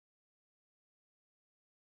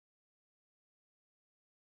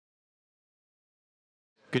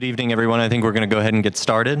Good evening, everyone. I think we're going to go ahead and get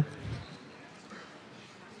started.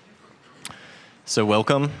 So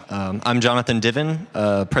welcome. I'm Jonathan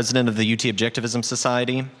Diven, president of the UT Objectivism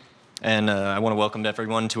Society, and I want to welcome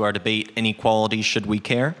everyone to our debate, Inequality, Should We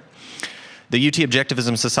Care? The UT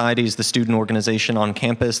Objectivism Society is the student organization on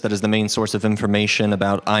campus that is the main source of information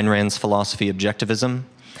about Ayn Rand's philosophy objectivism.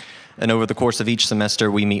 And over the course of each semester,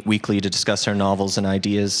 we meet weekly to discuss her novels and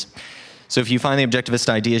ideas. So if you find the objectivist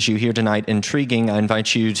ideas you hear tonight intriguing, I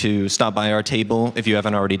invite you to stop by our table, if you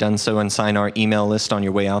haven't already done so, and sign our email list on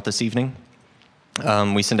your way out this evening.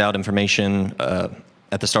 We send out information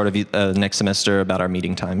at the start of next semester about our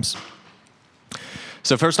meeting times.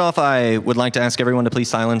 So first off, I would like to ask everyone to please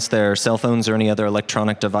silence their cell phones or any other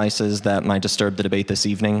electronic devices that might disturb the debate this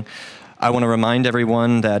evening. I want to remind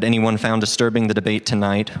everyone that anyone found disturbing the debate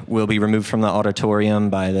tonight will be removed from the auditorium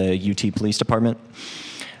by the UT Police Department.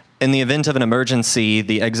 In the event of an emergency,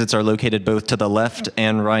 the exits are located both to the left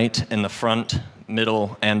and right in the front,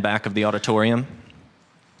 middle, and back of the auditorium.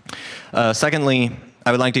 Secondly,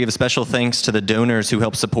 I would like to give a special thanks to the donors who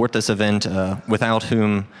helped support this event, without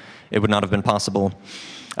whom it would not have been possible.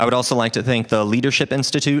 I would also like to thank the Leadership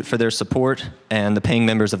Institute for their support and the paying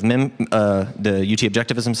members of the UT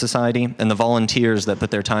Objectivism Society and the volunteers that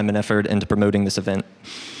put their time and effort into promoting this event.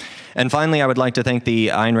 And finally, I would like to thank the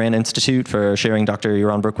Ayn Rand Institute for sharing Dr.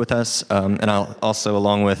 Yaron Brook with us, and I'll also,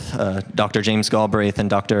 along with Dr. James Galbraith and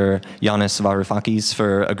Dr. Yanis Varoufakis,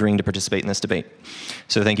 for agreeing to participate in this debate.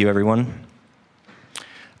 So thank you, everyone.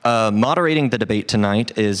 Moderating the debate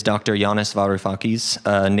tonight is Dr. Yanis Varoufakis,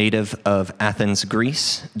 a native of Athens,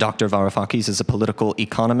 Greece. Dr. Varoufakis is a political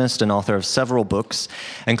economist and author of several books,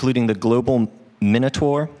 including The Global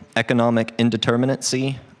Minotaur, Economic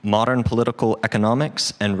Indeterminacy, Modern Political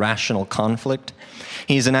Economics, and Rational Conflict.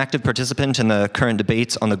 He's an active participant in the current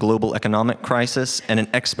debates on the global economic crisis and an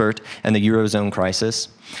expert in the Eurozone crisis.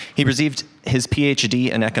 He received his PhD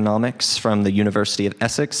in economics from the University of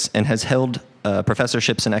Essex and has held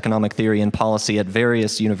professorships in economic theory and policy at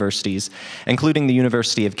various universities, including the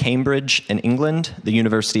University of Cambridge in England, the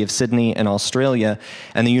University of Sydney in Australia,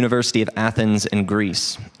 and the University of Athens in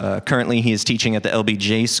Greece. Currently, he is teaching at the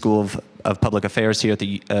LBJ School of Public Affairs here at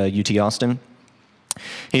the UT Austin.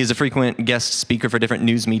 He is a frequent guest speaker for different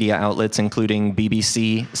news media outlets, including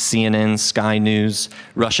BBC, CNN, Sky News,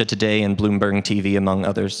 Russia Today, and Bloomberg TV, among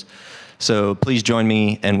others. So please join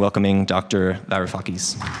me in welcoming Dr.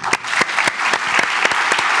 Varoufakis.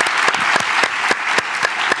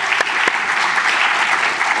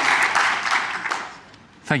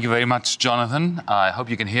 Thank you very much, Jonathan. I hope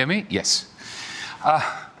you can hear me. Yes.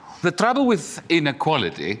 The trouble with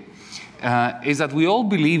inequality is that we all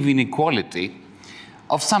believe in equality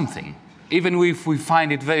of something, even if we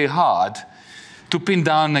find it very hard to pin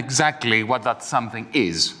down exactly what that something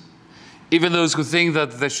is. Even those who think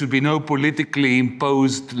that there should be no politically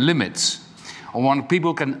imposed limits on what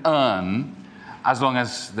people can earn, as long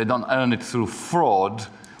as they don't earn it through fraud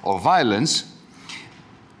or violence,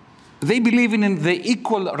 they believe in the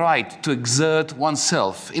equal right to exert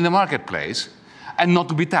oneself in the marketplace and not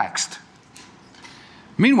to be taxed.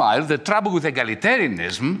 Meanwhile, the trouble with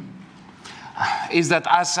egalitarianism is that,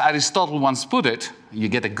 as Aristotle once put it, you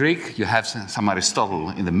get a Greek, you have some Aristotle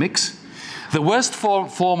in the mix, the worst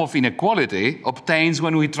form of inequality obtains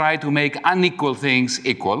when we try to make unequal things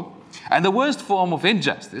equal, and the worst form of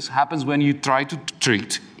injustice happens when you try to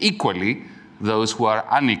treat equally those who are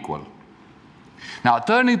unequal. Now,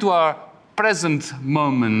 turning to our present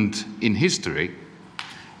moment in history,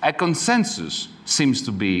 a consensus seems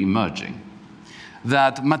to be emerging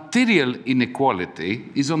that material inequality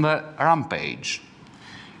is on the rampage.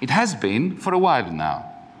 It has been for a while now,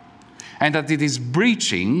 and that it is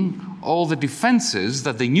breaching all the defenses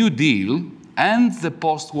that the New Deal and the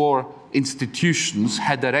post-war institutions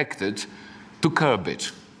had erected to curb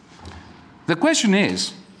it. The question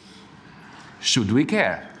is, should we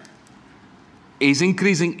care? Is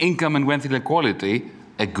increasing income and wealth inequality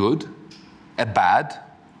a good, a bad,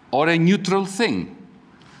 or a neutral thing?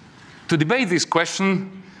 To debate this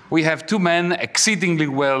question, we have two men exceedingly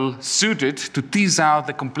well suited to tease out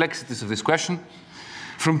the complexities of this question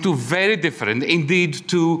from two very different, indeed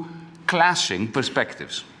two clashing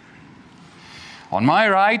perspectives. On my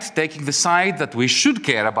right, taking the side that we should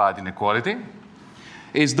care about inequality,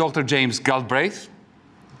 is Dr. James Galbraith.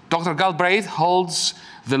 Dr. Galbraith holds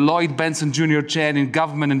the Lloyd Benson Jr. Chair in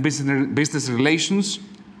Government and Business Relations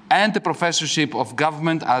and the Professorship of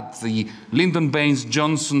Government at the Lyndon Baines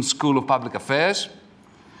Johnson School of Public Affairs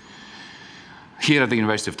here at the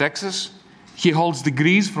University of Texas. He holds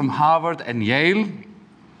degrees from Harvard and Yale,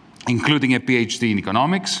 including a PhD in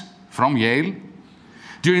economics from Yale.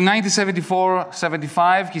 During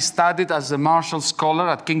 1974-75, he studied as a Marshall Scholar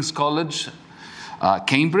at King's College,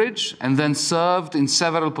 Cambridge, and then served in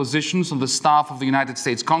several positions on the staff of the United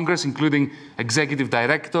States Congress, including Executive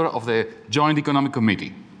Director of the Joint Economic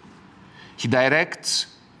Committee. He directs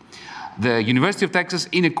the University of Texas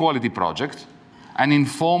Inequality Project, an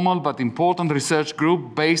informal but important research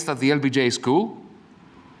group based at the LBJ School.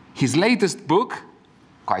 His latest book,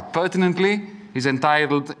 quite pertinently, is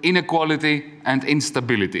entitled Inequality and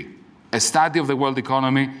Instability, a study of the world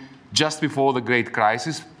economy just before the Great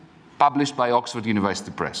Crisis, published by Oxford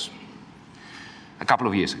University Press a couple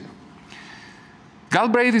of years ago.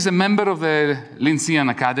 Galbraith is a member of the Linnean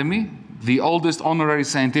Academy, the oldest honorary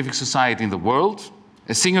scientific society in the world,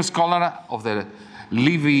 a senior scholar of the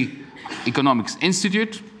Levy Economics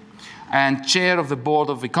Institute, and chair of the Board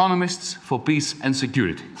of Economists for Peace and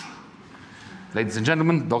Security. Ladies and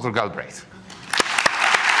gentlemen, Dr. Galbraith.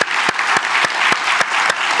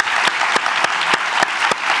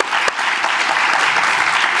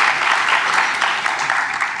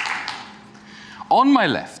 On my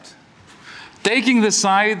left, taking the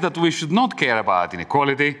side that we should not care about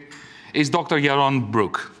inequality, is Dr. Yaron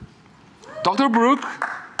Brook. Dr.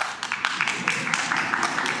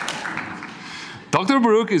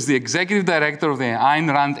 Brook is the executive director of the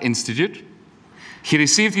Ayn Rand Institute. He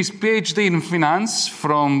received his PhD in finance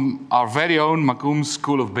from our very own Macomb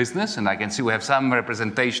School of Business, and I can see we have some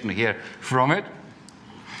representation here from it,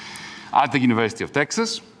 at the University of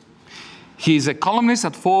Texas. He's a columnist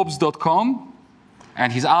at Forbes.com,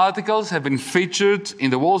 and his articles have been featured in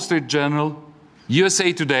the Wall Street Journal,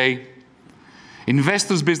 USA Today,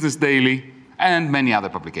 Investors Business Daily, and many other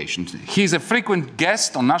publications. He's a frequent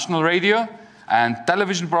guest on national radio and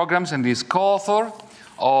television programs, and is co-author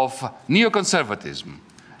of Neoconservatism,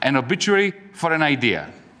 an obituary for an idea.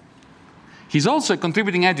 He's also a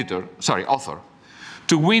contributing author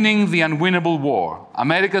to Winning the Unwinnable War,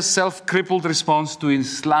 America's Self-Crippled Response to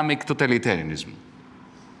Islamic Totalitarianism.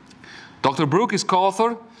 Dr. Brook is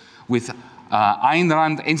co-author with Ayn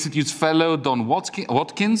Rand Institute's fellow Don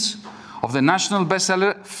Watkins of the national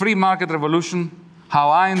bestseller Free Market Revolution, How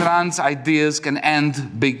Ayn Rand's Ideas Can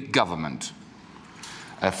End Big Government.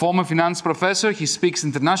 A former finance professor, he speaks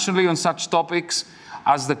internationally on such topics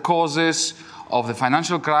as the causes of the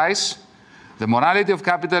financial crisis, the morality of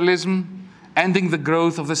capitalism, ending the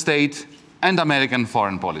growth of the state, and American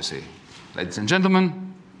foreign policy. Ladies and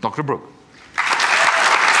gentlemen, Dr. Brook.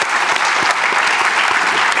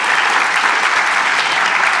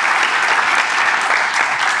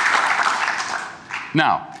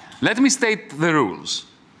 Now, let me state the rules,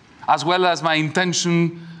 as well as my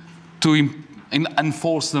intention to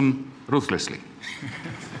enforce them ruthlessly.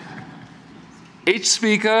 Each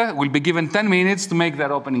speaker will be given 10 minutes to make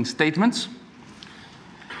their opening statements.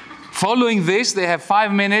 Following this, they have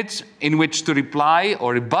 5 minutes in which to reply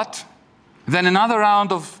or rebut, then another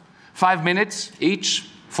round of 5 minutes each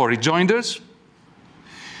for rejoinders.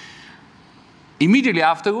 Immediately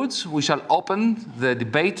afterwards, we shall open the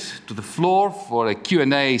debate to the floor for a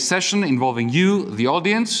Q&A session involving you, the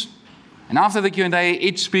audience. And after the Q&A,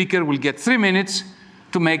 each speaker will get 3 minutes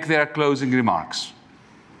to make their closing remarks.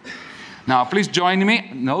 Now, please join me.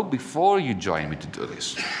 No, before you join me to do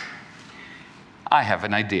this, I have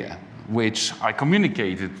an idea, which I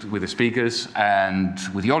communicated with the speakers and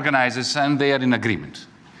with the organizers, and they are in agreement.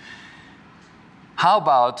 How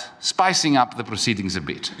about spicing up the proceedings a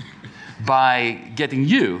bit by getting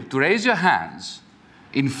you to raise your hands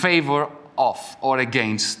in favor of or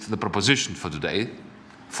against the proposition for today,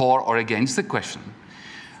 for or against the question,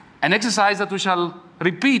 an exercise that we shall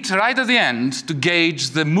repeat right at the end to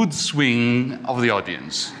gauge the mood swing of the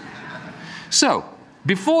audience. So,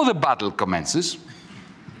 before the battle commences,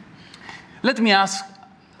 let me ask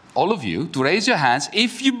all of you to raise your hands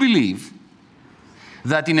if you believe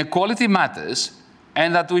that inequality matters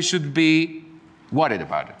and that we should be worried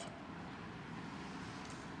about it.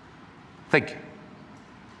 Thank you.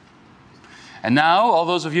 And now, all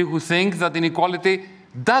those of you who think that inequality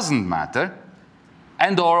doesn't matter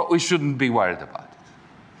and/or we shouldn't be worried about it.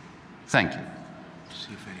 Thank you.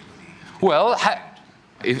 See if anybody. Well,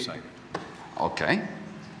 okay.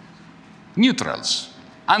 Neutrals.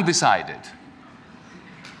 Undecided.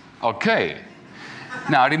 Okay.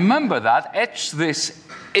 Now, remember that. Etch this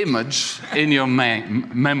image in your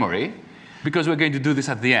memory, because we're going to do this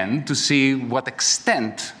at the end to see what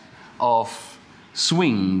extent of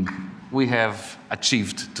swing we have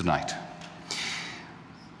achieved tonight.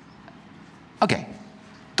 Okay.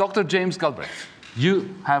 Dr. James Galbraith,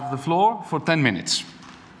 you have the floor for 10 minutes.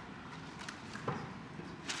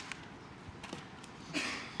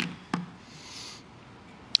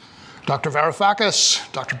 Dr.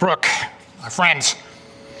 Varoufakis, Dr. Brook, my friends,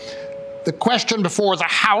 the question before the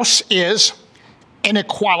House is,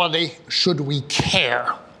 inequality, should we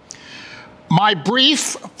care? My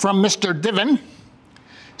brief from Mr. Diven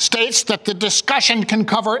states that the discussion can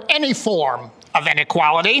cover any form of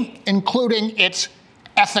inequality, including its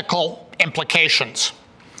ethical implications.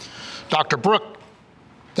 Dr. Brook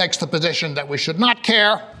takes the position that we should not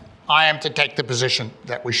care. I am to take the position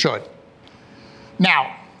that we should.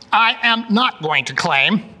 Now, I am not going to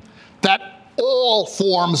claim that all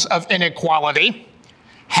forms of inequality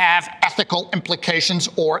have ethical implications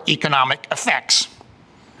or economic effects.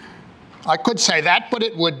 I could say that, but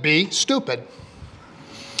it would be stupid.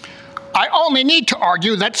 I only need to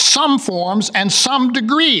argue that some forms and some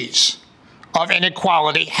degrees of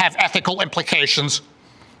inequality have ethical implications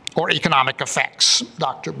or economic effects.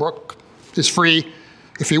 Dr. Brook is free,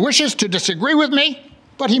 if he wishes, to disagree with me,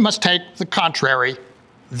 but he must take the contrary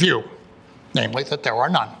view, namely that there are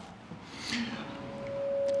none.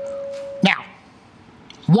 Now,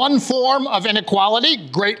 one form of inequality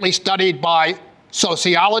greatly studied by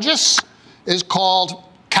sociologists is called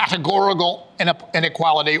categorical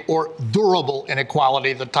inequality or durable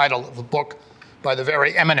inequality, the title of a book by the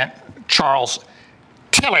very eminent Charles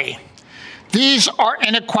Tilly. These are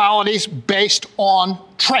inequalities based on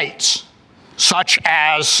traits such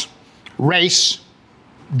as race,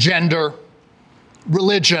 gender,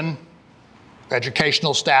 religion,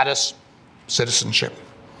 educational status, citizenship.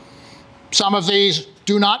 Some of these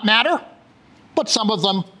do not matter, but some of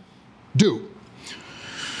them do.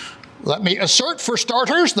 Let me assert, for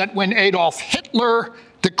starters, that when Adolf Hitler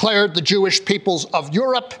declared the Jewish peoples of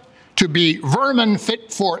Europe to be vermin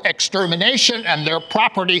fit for extermination and their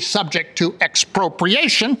property subject to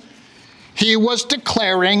expropriation, he was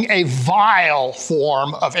declaring a vile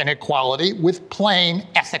form of inequality with plain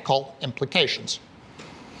ethical implications.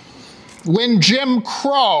 When Jim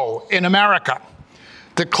Crow in America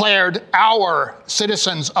declared our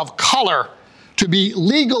citizens of color to be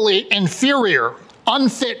legally inferior,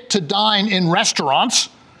 unfit to dine in restaurants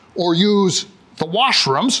or use the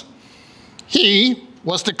washrooms, he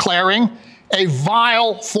was declaring a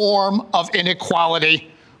vile form of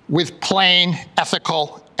inequality with plain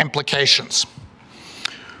ethical implications.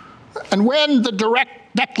 And when the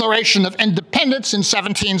direct Declaration of Independence in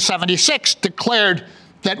 1776 declared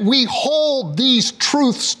that we hold these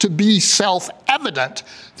truths to be self-evident,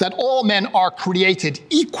 that all men are created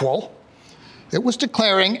equal, it was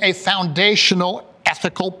declaring a foundational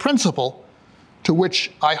ethical principle to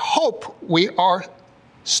which I hope we are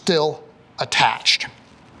still attached.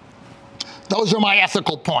 Those are my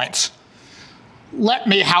ethical points. Let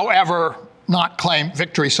me, however, not claim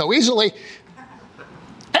victory so easily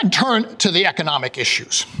and turn to the economic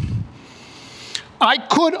issues. I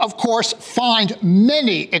could, of course, find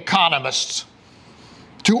many economists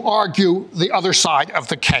to argue the other side of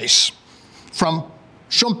the case, from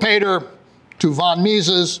Schumpeter to von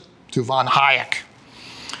Mises to von Hayek.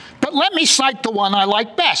 But let me cite the one I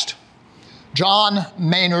like best, John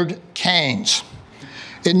Maynard Keynes.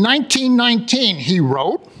 In 1919, he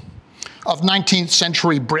wrote of 19th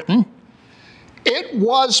century Britain, "It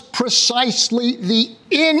was precisely the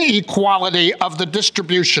inequality of the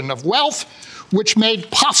distribution of wealth which made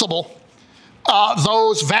possible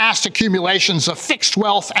those vast accumulations of fixed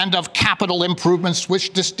wealth and of capital improvements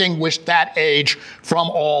which distinguished that age from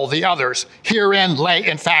all the others. Herein lay,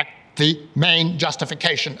 in fact, the main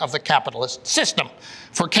justification of the capitalist system.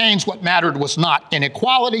 For Keynes, what mattered was not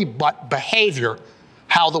inequality, but behavior,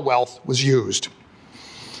 how the wealth was used."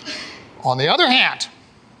 On the other hand,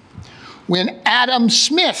 when Adam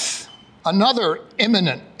Smith, another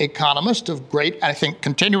eminent economist of great, I think,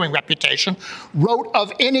 continuing reputation, wrote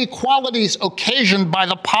of inequalities occasioned by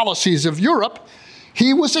the policies of Europe,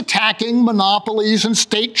 he was attacking monopolies and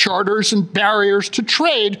state charters and barriers to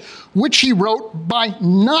trade, which he wrote by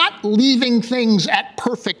not leaving things at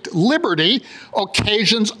perfect liberty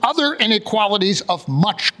occasions other inequalities of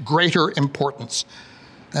much greater importance.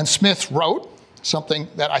 And Smith wrote something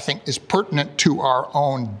that I think is pertinent to our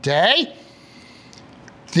own day: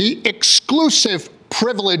 "The exclusive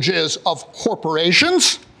privileges of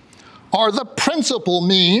corporations are the principal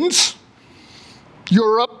means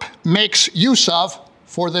Europe makes use of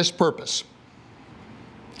for this purpose."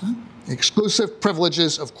 Exclusive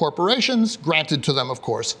privileges of corporations, granted to them, of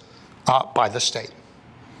course, by the state.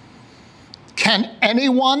 Can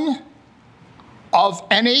anyone of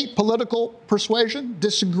any political persuasion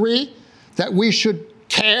disagree that we should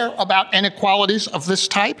care about inequalities of this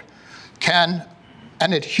type? Can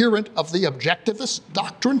an adherent of the objectivist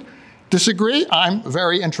doctrine disagree? I'm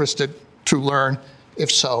very interested to learn, if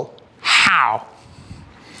so, how.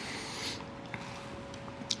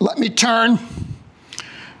 Let me turn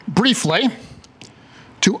briefly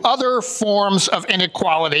to other forms of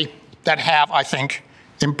inequality that have, I think,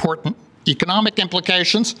 important economic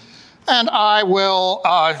implications. And I will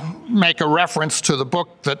make a reference to the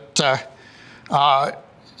book that Yanis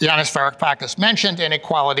Varoufakis mentioned,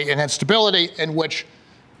 Inequality and Instability, in which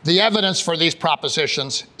the evidence for these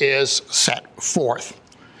propositions is set forth.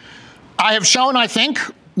 I have shown, I think,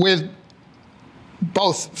 with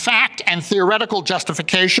both fact and theoretical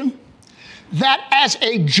justification, that as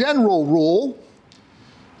a general rule,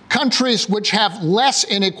 countries which have less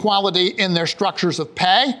inequality in their structures of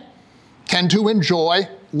pay tend to enjoy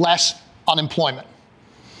less unemployment.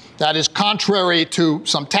 That is contrary to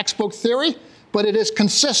some textbook theory, but it is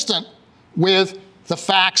consistent with the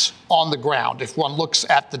facts on the ground. If one looks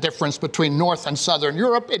at the difference between North and Southern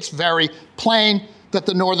Europe, it's very plain that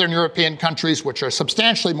the Northern European countries, which are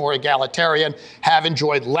substantially more egalitarian, have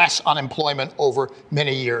enjoyed less unemployment over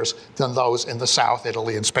many years than those in the South,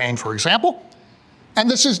 Italy and Spain, for example. And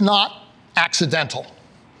this is not accidental.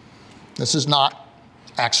 This is not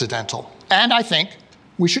accidental. And I think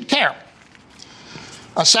we should care.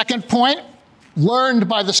 A second point, learned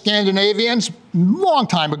by the Scandinavians a long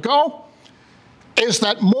time ago, is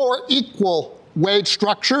that more equal wage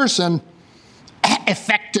structures and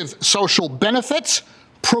effective social benefits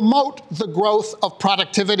promote the growth of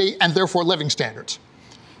productivity and therefore living standards.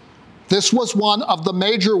 This was one of the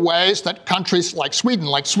major ways that countries like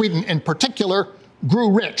Sweden in particular,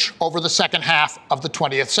 grew rich over the second half of the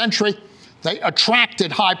 20th century. They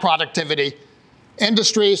attracted high productivity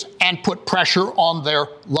industries and put pressure on their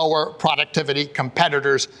lower productivity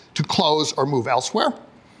competitors to close or move elsewhere,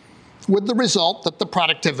 with the result that the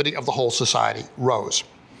productivity of the whole society rose.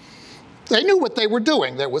 They knew what they were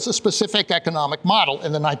doing. There was a specific economic model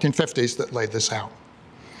in the 1950s that laid this out.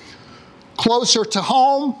 Closer to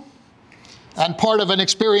home, and part of an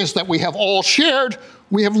experience that we have all shared,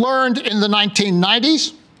 we have learned in the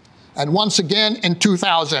 1990s, and once again in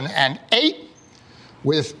 2008,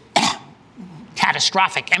 with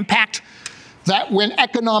catastrophic impact, that when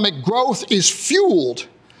economic growth is fueled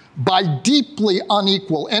by deeply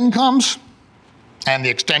unequal incomes and the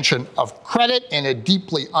extension of credit in a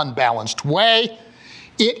deeply unbalanced way,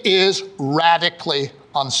 it is radically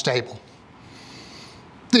unstable.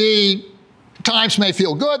 The times may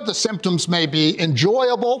feel good, the symptoms may be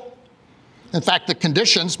enjoyable. In fact, the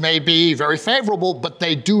conditions may be very favorable, but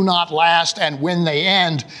they do not last, and when they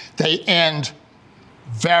end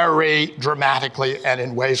very dramatically and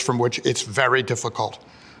in ways from which it's very difficult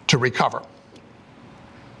to recover.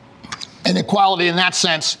 Inequality in that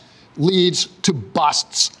sense leads to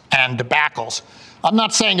busts and debacles. I'm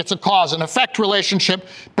not saying it's a cause and effect relationship,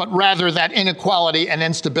 but rather that inequality and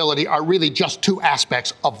instability are really just two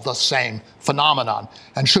aspects of the same phenomenon.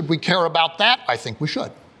 And should we care about that? I think we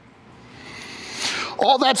should.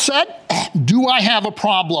 All that said, do I have a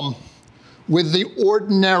problem with the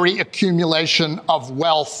ordinary accumulation of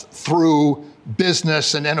wealth through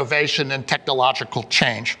business and innovation and technological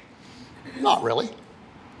change? Not really.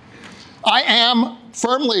 I am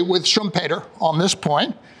firmly with Schumpeter on this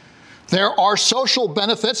point. There are social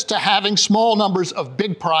benefits to having small numbers of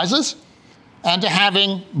big prizes and to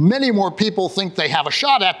having many more people think they have a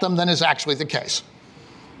shot at them than is actually the case.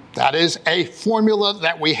 That is a formula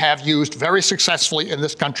that we have used very successfully in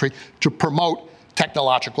this country to promote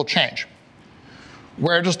technological change.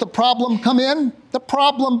 Where does the problem come in? The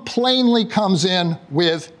problem plainly comes in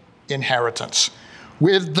with inheritance,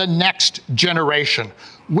 with the next generation,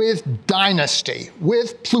 with dynasty,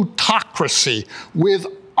 with plutocracy, with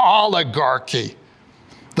oligarchy,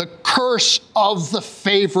 the curse of the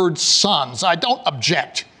favored sons. I don't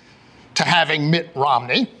object to having Mitt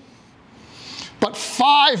Romney, but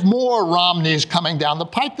 5 more Romneys coming down the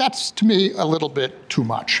pike, that's to me a little bit too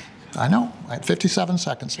much. I know, I have 57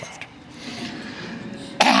 seconds left.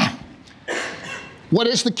 What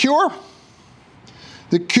is the cure?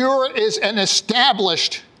 The cure is an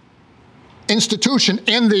established institution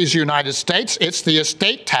in these United States. It's the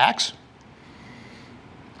estate tax,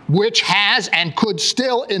 which has and could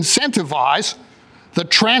still incentivize the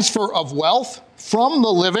transfer of wealth from the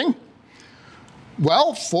living,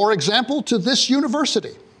 well, for example, to this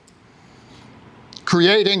university,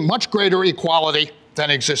 creating much greater equality than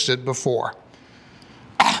existed before.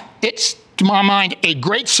 It's, to my mind, a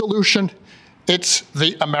great solution. It's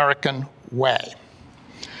the American way.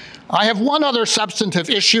 I have one other substantive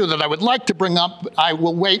issue that I would like to bring up, but I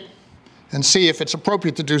will wait and see if it's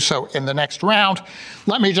appropriate to do so in the next round.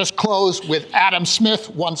 Let me just close with Adam Smith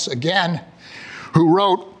once again, who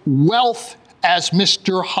wrote, "Wealth, as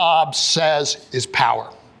Mr. Hobbes says, is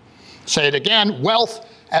power." Say it again, wealth,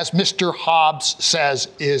 as Mr. Hobbes says,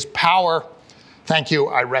 is power. Thank you.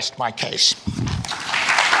 I rest my case.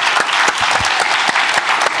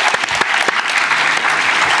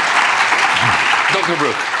 Dr.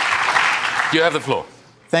 Brook, you have the floor.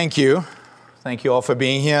 Thank you. Thank you all for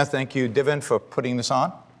being here. Thank you, Divin, for putting this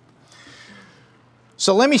on.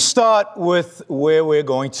 So let me start with where we're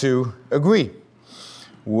going to agree,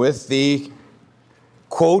 with the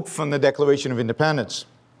quote from the Declaration of Independence,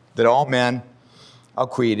 that all men are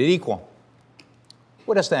created equal.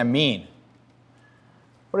 What does that mean?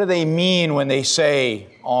 What do they mean when they say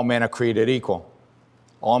all men are created equal?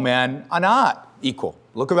 All men are not equal.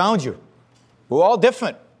 Look around you. We're all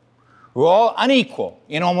different. We're all unequal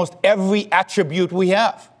in almost every attribute we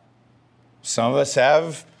have. Some of us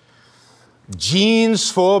have genes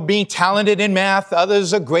for being talented in math.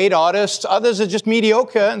 Others are great artists. Others are just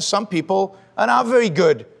mediocre. And some people are not very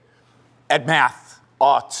good at math,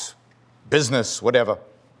 art, business, whatever.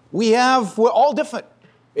 We're all different.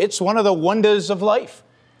 It's one of the wonders of life.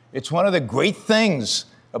 It's one of the great things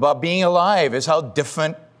about being alive is how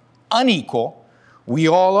different, unequal we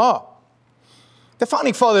all are. The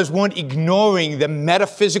Founding Fathers weren't ignoring the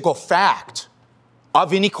metaphysical fact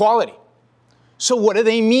of inequality. So what do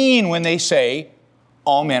they mean when they say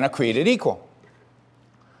all men are created equal?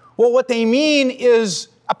 Well, what they mean is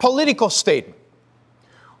a political statement.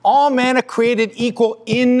 All men are created equal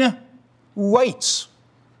in rights.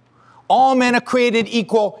 All men are created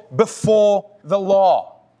equal before the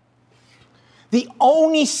law. The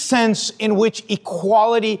only sense in which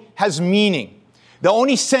equality has meaning, the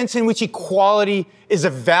only sense in which equality is a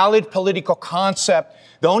valid political concept,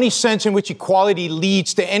 the only sense in which equality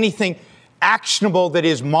leads to anything actionable that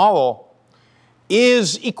is moral,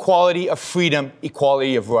 is equality of freedom,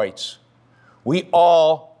 equality of rights. We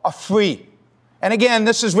all are free. And again,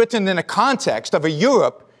 this is written in a context of a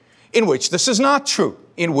Europe in which this is not true,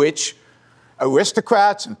 in which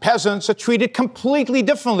aristocrats and peasants are treated completely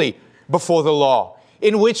differently before the law,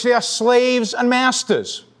 in which they are slaves and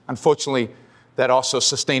masters. Unfortunately, that also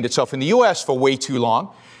sustained itself in the US for way too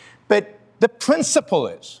long. But the principle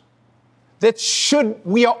is that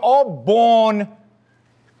we are all born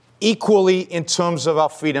equally in terms of our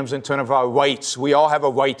freedoms, in terms of our rights. We all have a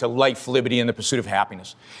right to life, liberty, and the pursuit of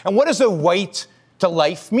happiness. And what does the right to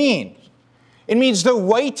life mean? It means the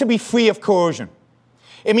right to be free of coercion.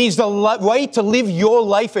 It means the right to live your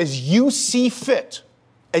life as you see fit,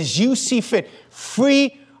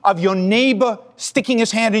 free of your neighbor sticking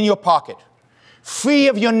his hand in your pocket, free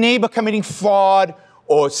of your neighbor committing fraud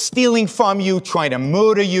or stealing from you, trying to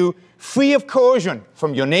murder you, free of coercion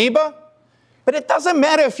from your neighbor. But it doesn't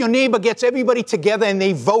matter if your neighbor gets everybody together and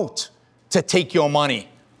they vote to take your money,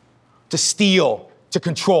 to steal, to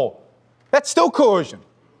control. That's still coercion.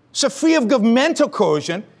 So free of governmental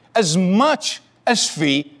coercion as much as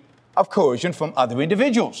free of coercion from other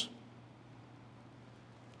individuals.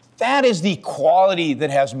 That is the equality that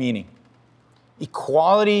has meaning.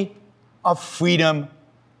 Equality of freedom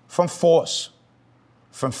from force,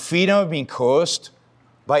 from freedom of being coerced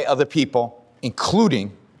by other people,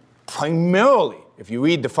 including primarily, if you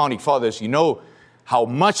read the Founding Fathers, you know how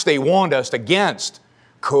much they warned us against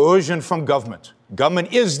coercion from government.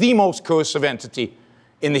 Government is the most coercive entity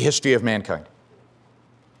in the history of mankind.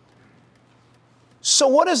 So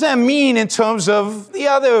what does that mean in terms of the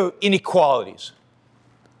other inequalities?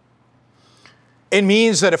 It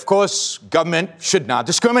means that, of course, government should not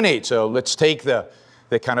discriminate. So let's take the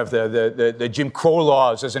Jim Crow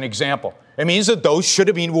laws as an example. It means that those should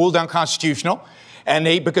have been ruled unconstitutional, and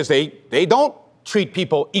because they don't treat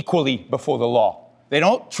people equally before the law. They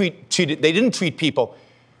didn't treat people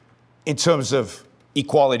in terms of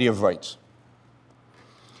equality of rights.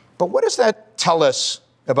 But what does that tell us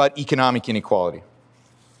about economic inequality?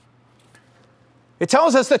 It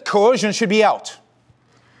tells us that coercion should be out.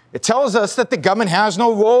 It tells us that the government has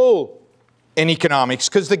no role in economics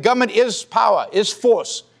because the government is power, is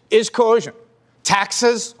force, is coercion.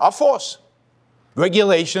 Taxes are force.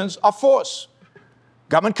 Regulations are force.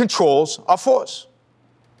 Government controls are force.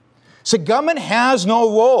 So government has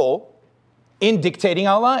no role in dictating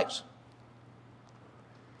our lives.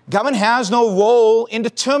 Government has no role in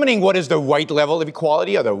determining what is the right level of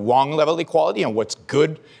equality or the wrong level of equality and what's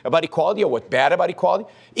good about equality or what's bad about equality.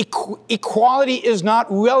 Equality is not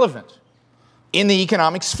relevant in the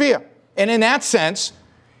economic sphere. And in that sense,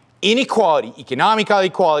 inequality, economic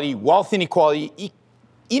inequality, wealth inequality,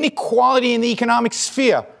 inequality in the economic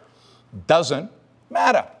sphere doesn't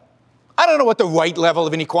matter. I don't know what the right level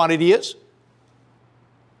of inequality is.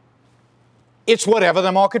 It's whatever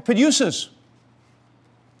the market produces,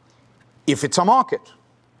 if it's a market.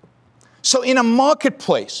 So in a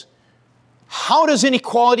marketplace, how does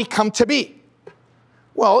inequality come to be?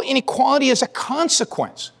 Well, inequality is a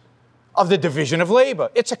consequence of the division of labor.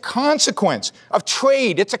 It's a consequence of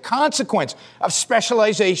trade. It's a consequence of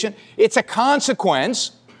specialization. It's a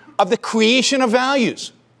consequence of the creation of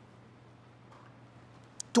values.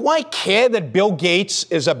 Do I care that Bill Gates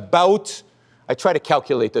is about, I try to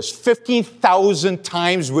calculate this, 15,000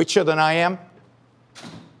 times richer than I am?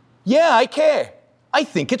 Yeah, I care. I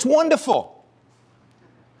think it's wonderful.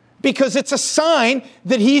 Because it's a sign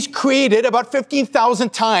that he's created about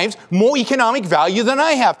 15,000 times more economic value than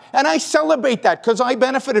I have. And I celebrate that because I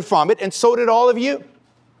benefited from it, and so did all of you.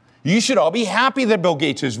 You should all be happy that Bill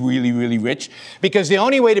Gates is really, really rich, because the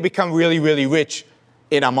only way to become really, really rich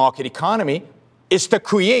in a market economy is to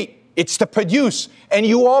create, it's to produce, and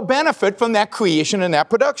you all benefit from that creation and that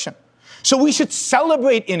production. So we should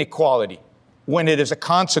celebrate inequality when it is a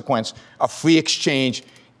consequence of free exchange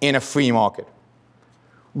in a free market.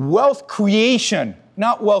 Wealth creation,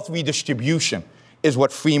 not wealth redistribution, is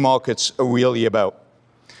what free markets are really about.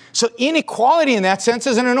 So inequality in that sense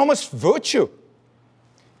is an enormous virtue.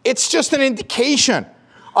 It's just an indication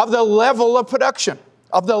of the level of production,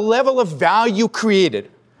 of the level of value created,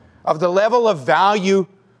 of the level of value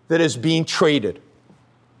that is being traded.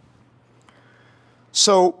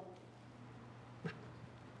 So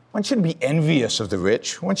one shouldn't be envious of the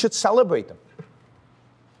rich. One should celebrate them.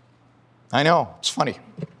 I know, it's funny.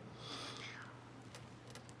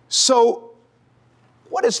 So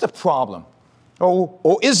what is the problem?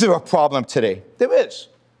 Or is there a problem today? There is.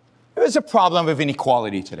 There is a problem of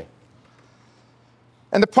inequality today.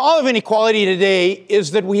 And the problem of inequality today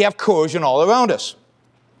is that we have coercion all around us.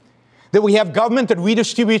 That we have government that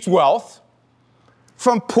redistributes wealth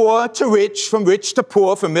from poor to rich, from rich to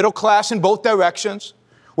poor, from middle class in both directions.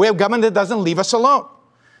 We have government that doesn't leave us alone.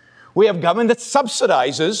 We have government that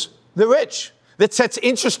subsidizes the rich, that sets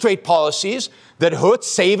interest rate policies that hurt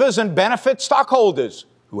savers and benefit stockholders,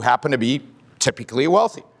 who happen to be typically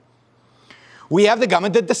wealthy. We have the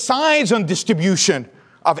government that decides on distribution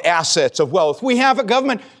of assets, of wealth. We have a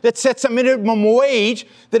government that sets a minimum wage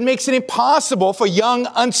that makes it impossible for young,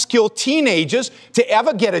 unskilled teenagers to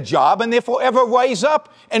ever get a job and therefore ever rise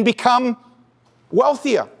up and become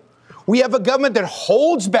wealthier. We have a government that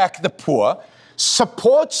holds back the poor,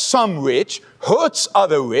 supports some rich, hurts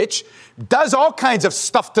other rich, does all kinds of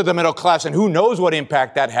stuff to the middle class, and who knows what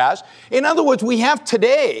impact that has. In other words, we have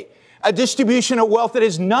today a distribution of wealth that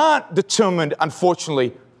is not determined,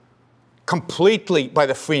 unfortunately, completely by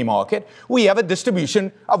the free market. We have a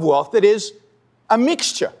distribution of wealth that is a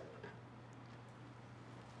mixture.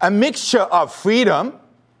 A mixture of freedom.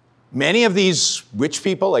 Many of these rich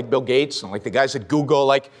people, like Bill Gates and like the guys at Google,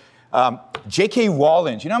 like J.K.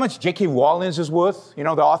 Rowling. You know how much J.K. Rowling is worth? You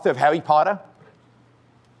know, the author of Harry Potter?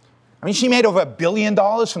 I mean, she made over $1 billion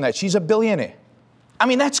from that. She's a billionaire. I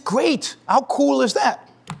mean, that's great. How cool is that?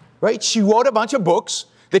 Right? She wrote a bunch of books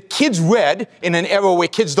that kids read in an era where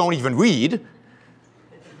kids don't even read.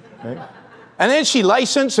 Right? And then she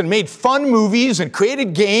licensed and made fun movies and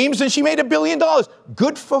created games, and she made $1 billion.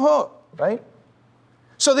 Good for her, right?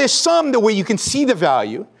 So there's some where you can see the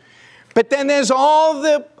value, but then there's all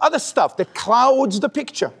the other stuff that clouds the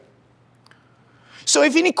picture. So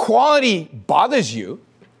if inequality bothers you,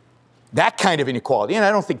 that kind of inequality, and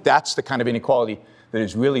I don't think that's the kind of inequality that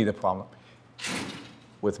is really the problem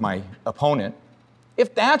with my opponent,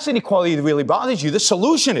 if that's inequality that really bothers you, the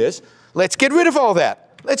solution is, let's get rid of all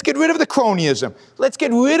that. Let's get rid of the cronyism. Let's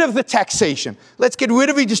get rid of the taxation. Let's get rid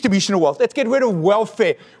of redistribution of wealth. Let's get rid of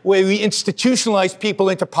welfare, where we institutionalize people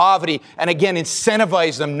into poverty and, again,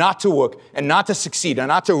 incentivize them not to work and not to succeed and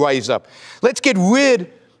not to rise up. Let's get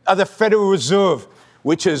rid of the Federal Reserve,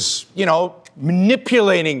 which is, you know,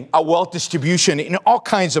 manipulating our wealth distribution in all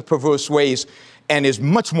kinds of perverse ways and is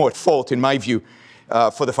much more at fault, in my view,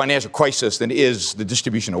 for the financial crisis than is the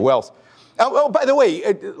distribution of wealth. Oh, by the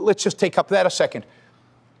way, let's just take up that a second.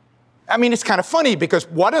 I mean, it's kind of funny because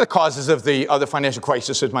one of the causes of the financial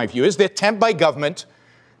crisis, in my view, is the attempt by government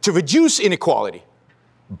to reduce inequality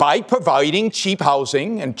by providing cheap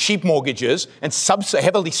housing and cheap mortgages and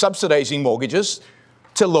heavily subsidizing mortgages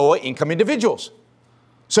to lower income individuals.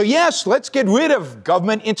 So yes, let's get rid of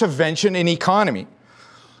government intervention in the economy.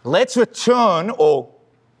 Let's return or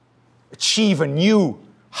achieve a new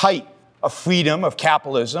height of freedom, of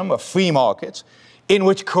capitalism, of free markets, in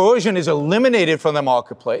which coercion is eliminated from the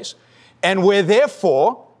marketplace, and where,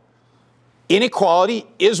 therefore, inequality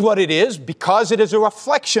is what it is because it is a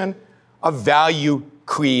reflection of value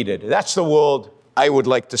created. That's the world I would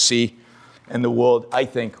like to see, and the world I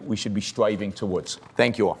think we should be striving towards.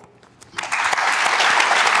 Thank you all.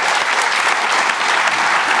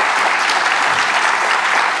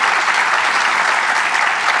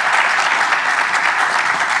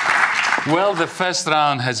 Well, the first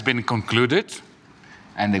round has been concluded,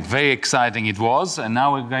 and very exciting it was, and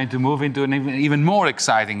now we're going to move into an even more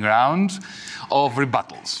exciting round of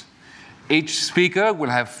rebuttals. Each speaker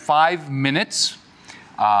will have 5 minutes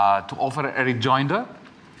to offer a rejoinder,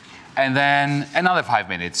 and then another 5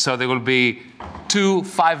 minutes. So there will be 2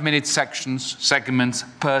 5-minute segments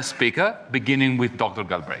per speaker, beginning with Dr.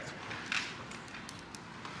 Galbraith.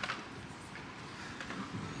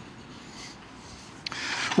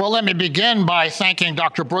 Well, let me begin by thanking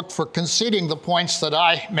Dr. Brook for conceding the points that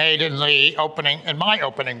I made in my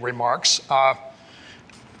opening remarks,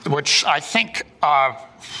 which I think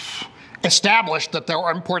established that there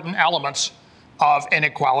are important elements of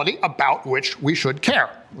inequality about which we should care,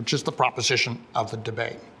 which is the proposition of the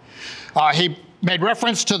debate. He made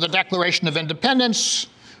reference to the Declaration of Independence,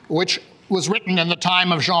 which was written in the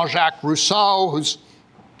time of Jean-Jacques Rousseau, whose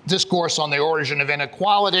discourse on the origin of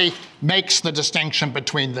inequality makes the distinction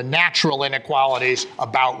between the natural inequalities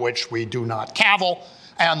about which we do not cavil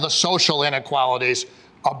and the social inequalities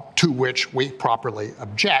to which we properly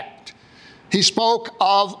object. He spoke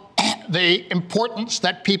of the importance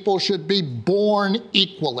that people should be born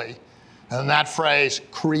equally, and that phrase,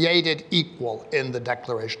 created equal, in the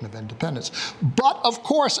Declaration of Independence. But of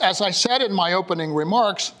course, as I said in my opening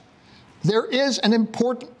remarks, there is an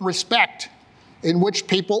important respect in which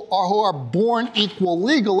people who are born equal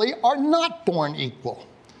legally are not born equal.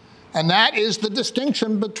 And that is the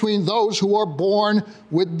distinction between those who are born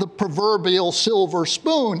with the proverbial silver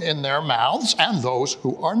spoon in their mouths and those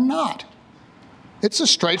who are not. It's a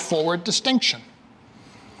straightforward distinction.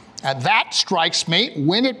 And that strikes me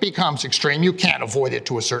when it becomes extreme. You can't avoid it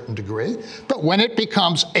to a certain degree. But when it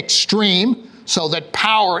becomes extreme, so that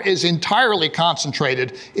power is entirely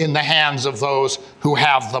concentrated in the hands of those who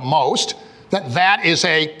have the most, that is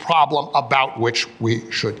a problem about which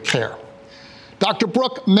we should care. Dr.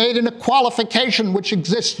 Brook made a qualification which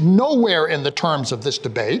exists nowhere in the terms of this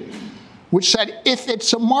debate, which said, if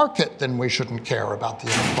it's a market, then we shouldn't care about the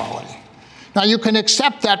inequality. Now, you can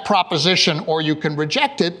accept that proposition or you can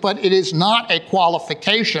reject it, but it is not a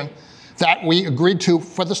qualification that we agreed to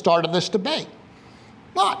for the start of this debate.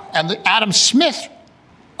 Not. And the Adam Smith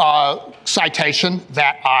citation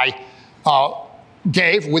that I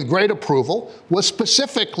gave with great approval was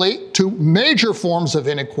specifically to major forms of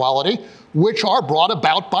inequality which are brought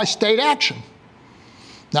about by state action.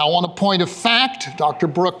 Now, on a point of fact, Dr.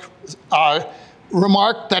 Brook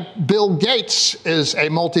remarked that Bill Gates is a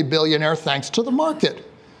multi-billionaire thanks to the market.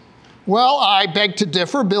 Well, I beg to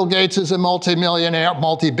differ. Bill Gates is a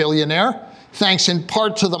multi-billionaire thanks in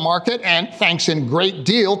part to the market and thanks in great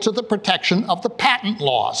deal to the protection of the patent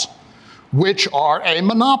laws, which are a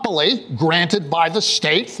monopoly granted by the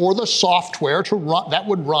state for the software that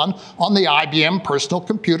would run on the IBM personal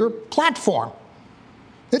computer platform.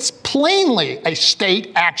 It's plainly a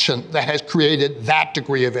state action that has created that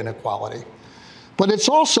degree of inequality. But it's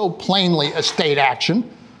also plainly a state action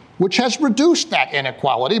which has reduced that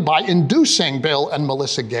inequality by inducing Bill and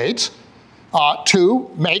Melissa Gates to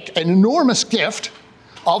make an enormous gift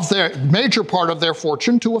of their major part of their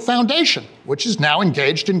fortune to a foundation, which is now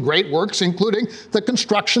engaged in great works, including the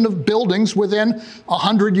construction of buildings within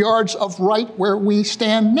 100 yards of right where we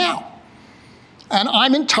stand now. And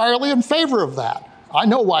I'm entirely in favor of that. I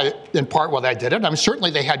know why, in part, why they did it. I mean,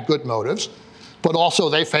 certainly they had good motives, but also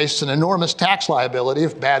they faced an enormous tax liability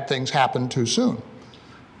if bad things happened too soon.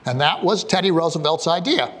 And that was Teddy Roosevelt's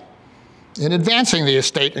idea in advancing the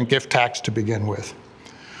estate and gift tax to begin with.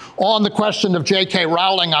 On the question of J.K.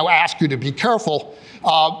 Rowling, I ask you to be careful.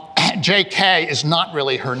 J.K. is not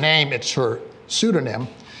really her name, it's her pseudonym.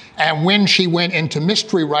 And when she went into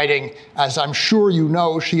mystery writing, as I'm sure you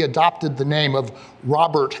know, she adopted the name of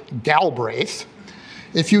Robert Galbraith.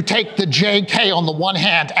 If you take the J.K. on the one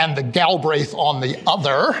hand and the Galbraith on the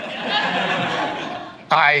other,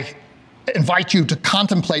 I invite you to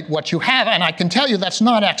contemplate what you have, and I can tell you that's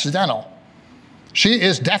not accidental. She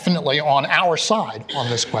is definitely on our side on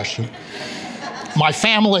this question. My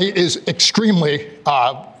family is extremely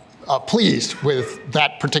pleased with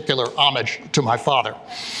that particular homage to my father.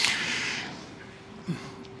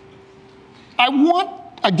 I want,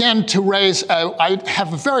 again, to raise, I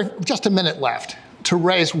have just a minute left, to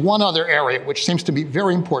raise one other area which seems to be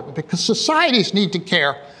very important, because societies need to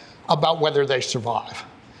care about whether they survive.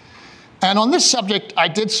 And on this subject, I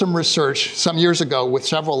did some research some years ago with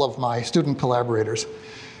several of my student collaborators.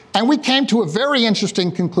 And we came to a very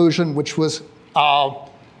interesting conclusion, which was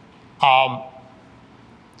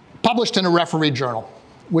published in a referee journal,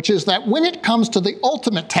 which is that when it comes to the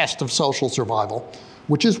ultimate test of social survival,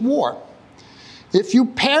 which is war, if you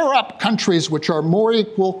pair up countries which are more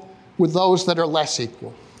equal with those that are less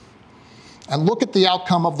equal, and look at the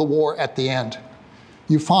outcome of the war at the end,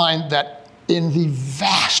 you find that in the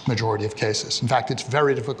vast majority of cases, in fact, it's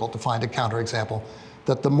very difficult to find a counterexample,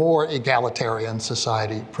 that the more egalitarian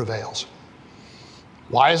society prevails.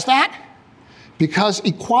 Why is that? Because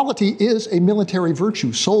equality is a military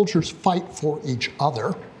virtue. Soldiers fight for each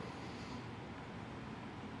other,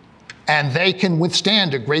 and they can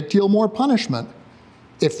withstand a great deal more punishment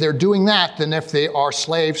if they're doing that than if they are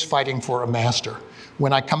slaves fighting for a master.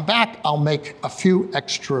 When I come back, I'll make a few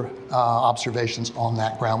extra observations on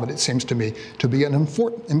that ground, but it seems to me to be an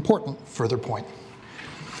important further point.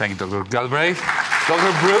 Thank you, Dr. Galbraith.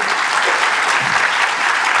 Dr. Brook,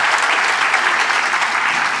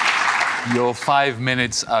 your 5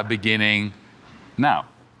 minutes are beginning now.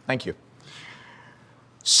 Thank you.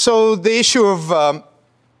 So the issue of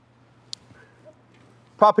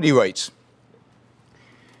property rights.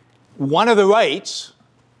 One of the rights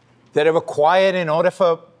that are required in order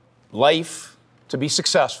for life to be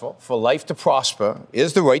successful, for life to prosper,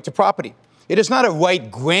 is the right to property. It is not a right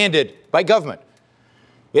granted by government.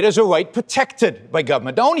 It is a right protected by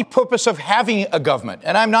government. The only purpose of having a government,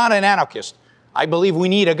 and I'm not an anarchist, I believe we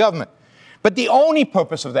need a government, but the only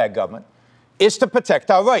purpose of that government is to protect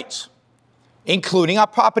our rights, including our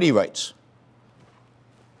property rights.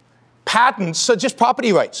 Patents are just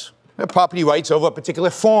property rights. They're property rights over a particular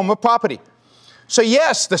form of property. So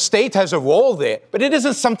yes, the state has a role there, but it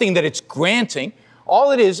isn't something that it's granting.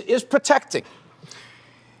 All it is protecting.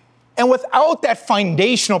 And without that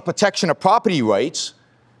foundational protection of property rights,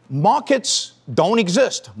 markets don't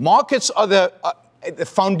exist. Markets are the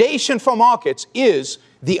foundation for markets is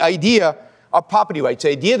the idea of property rights, the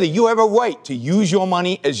idea that you have a right to use your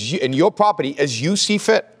money and your property as you see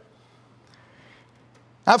fit.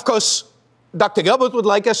 Now, of course, Dr. Galbraith would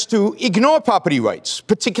like us to ignore property rights,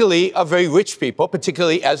 particularly of very rich people,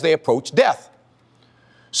 particularly as they approach death.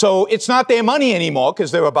 So it's not their money anymore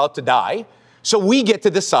because they're about to die. So we get to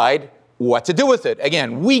decide what to do with it.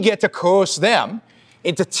 Again, we get to coerce them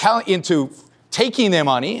into taking their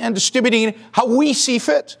money and distributing it how we see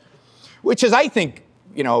fit, which is, I think,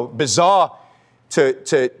 bizarre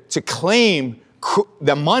to claim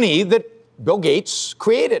the money that Bill Gates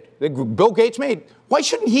created, that Bill Gates made. Why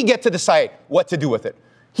shouldn't he get to decide what to do with it?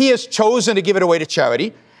 He has chosen to give it away to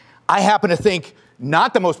charity. I happen to think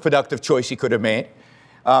not the most productive choice he could have made.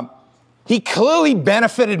 He clearly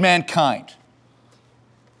benefited mankind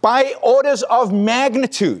by orders of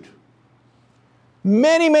magnitude,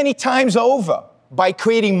 many, many times over, by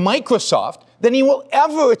creating Microsoft than he will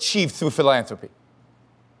ever achieve through philanthropy.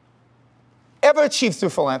 Ever achieve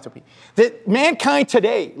through philanthropy. That mankind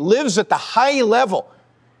today lives at the high level,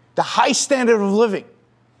 the high standard of living.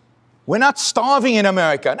 We're not starving in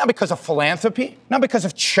America, not because of philanthropy, not because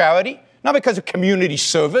of charity, not because of community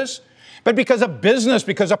service, but because of business,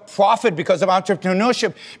 because of profit, because of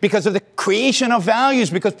entrepreneurship, because of the creation of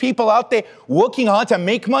values, because people out there working hard to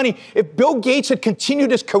make money. If Bill Gates had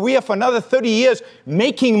continued his career for another 30 years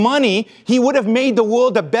making money, he would have made the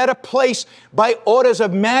world a better place by orders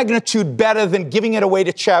of magnitude better than giving it away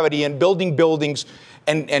to charity and building buildings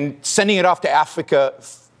and sending it off to Africa,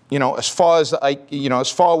 as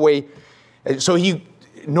far away. So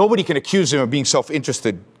nobody can accuse him of being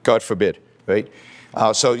self-interested, God forbid, right?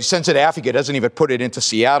 So he sends it to Africa, doesn't even put it into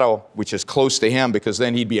Seattle, which is close to him, because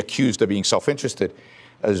then he'd be accused of being self-interested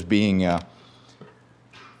as being...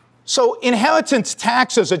 So inheritance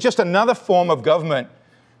taxes are just another form of government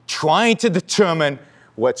trying to determine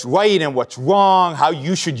what's right and what's wrong, how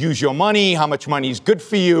you should use your money, how much money is good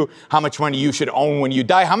for you, how much money you should own when you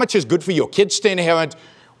die, how much is good for your kids to inherit.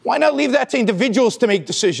 Why not leave that to individuals to make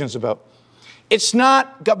decisions about? It's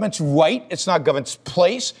not government's right. It's not government's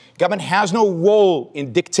place. Government has no role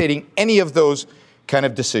in dictating any of those kind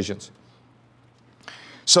of decisions.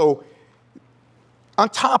 So on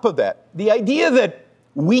top of that, the idea that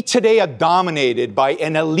we today are dominated by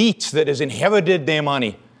an elite that has inherited their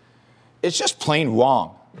money is just plain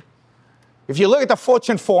wrong. If you look at the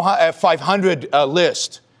Fortune 500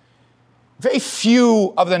 list, very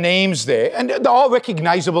few of the names there, and they're all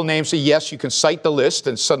recognizable names, so yes, you can cite the list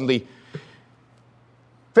and suddenly...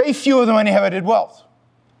 Very few of them inherited wealth.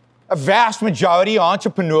 A vast majority are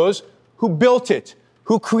entrepreneurs who built it,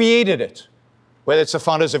 who created it, whether it's the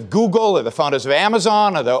founders of Google or the founders of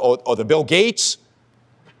Amazon or the Bill Gates.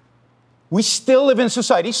 We still live in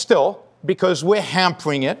society, because we're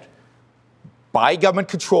hampering it by government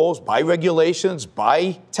controls, by regulations,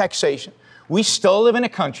 by taxation. We still live in a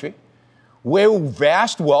country where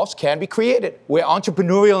vast wealth can be created, where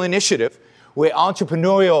entrepreneurial initiative, where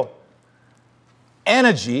entrepreneurial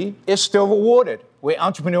energy is still rewarded, where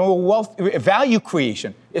entrepreneurial wealth, value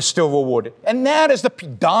creation is still rewarded. And that is the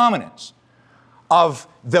predominance of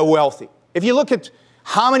the wealthy. If you look at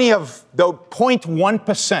how many of the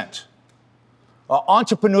 0.1%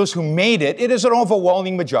 entrepreneurs who made it, it is an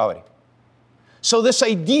overwhelming majority. So this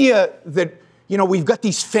idea that, you know, we've got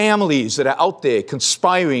these families that are out there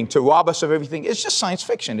conspiring to rob us of everything, it's just science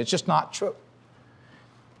fiction. It's just not true.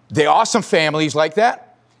 There are some families like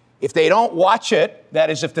that. If they don't watch it, that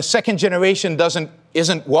is, if the second generation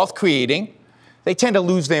isn't wealth creating, they tend to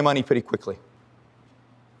lose their money pretty quickly.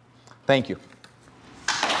 Thank you.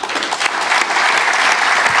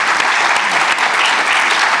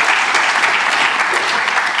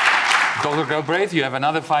 Dr. Galbraith, you have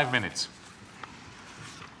another 5 minutes.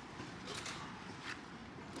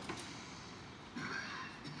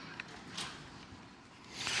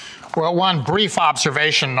 Well, one brief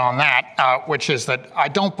observation on that, which is that I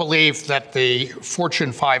don't believe that the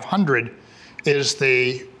Fortune 500 is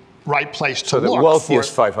the right place to look. So the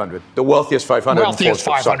wealthiest 500. The wealthiest 500. Wealthiest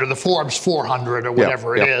 500, the Forbes 400 or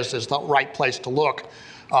whatever it is the right place to look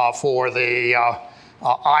for the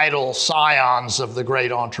idle scions of the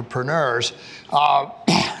great entrepreneurs.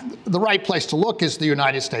 The right place to look is the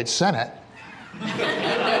United States Senate.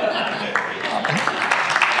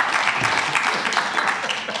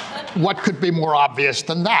 What could be more obvious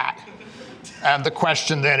than that? And the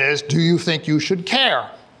question then is, do you think you should care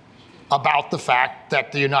about the fact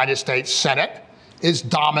that the United States Senate is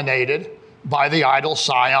dominated by the idle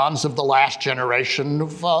scions of the last generation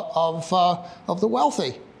of the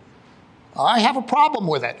wealthy? I have a problem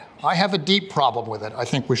with it. I have a deep problem with it. I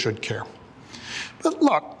think we should care. But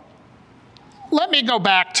look, let me go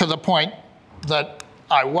back to the point that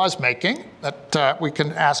I was making, that we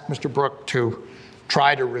can ask Mr. Brook to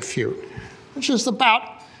try to refute, which is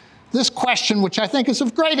about this question, which I think is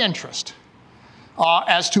of great interest,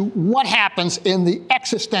 as to what happens in the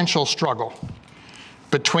existential struggle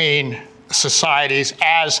between societies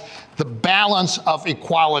as the balance of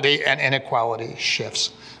equality and inequality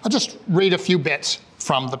shifts. I'll just read a few bits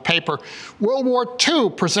from the paper. World War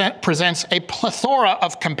II presents a plethora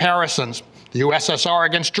of comparisons. The USSR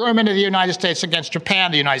against Germany, the United States against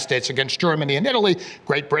Japan, the United States against Germany and Italy,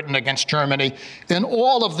 Great Britain against Germany. In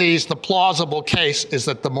all of these, the plausible case is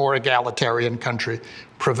that the more egalitarian country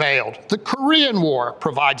prevailed. The Korean War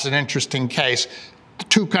provides an interesting case. The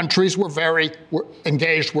two countries were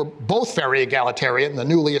both very egalitarian, the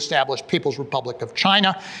newly established People's Republic of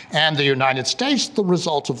China and the United States. The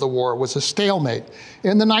result of the war was a stalemate.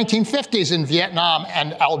 In the 1950s in Vietnam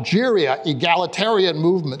and Algeria, egalitarian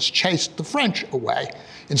movements chased the French away,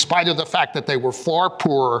 in spite of the fact that they were far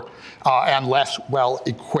poorer and less well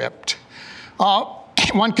equipped.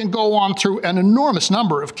 One can go on through an enormous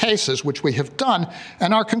number of cases, which we have done,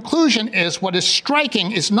 and our conclusion is what is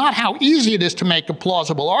striking is not how easy it is to make a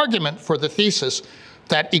plausible argument for the thesis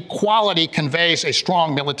that equality conveys a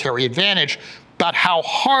strong military advantage, but how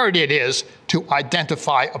hard it is to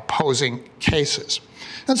identify opposing cases.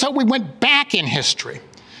 And so we went back in history.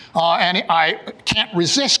 And I can't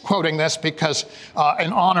resist quoting this because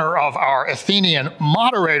in honor of our Athenian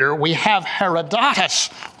moderator, we have Herodotus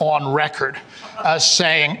on record as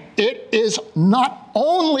saying, it is not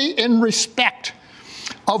only in respect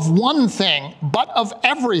of one thing, but of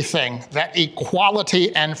everything that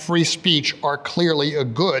equality and free speech are clearly a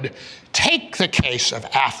good. Take the case of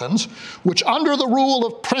Athens, which under the rule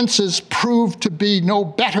of princes proved to be no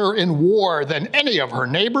better in war than any of her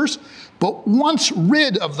neighbors, but once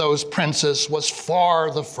rid of those princes was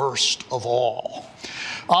far the first of all.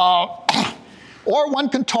 Or one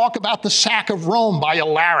can talk about the sack of Rome by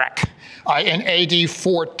Alaric. In AD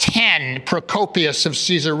 410, Procopius of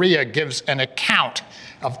Caesarea gives an account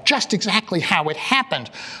of just exactly how it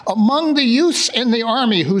happened. Among the youths in the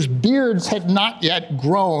army whose beards had not yet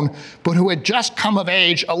grown, but who had just come of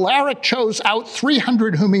age, Alaric chose out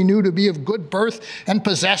 300 whom he knew to be of good birth and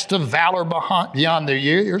possessed of valor beyond their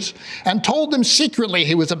years, and told them secretly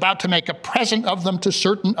he was about to make a present of them to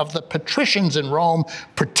certain of the patricians in Rome,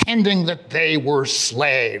 pretending that they were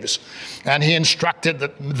slaves. And he instructed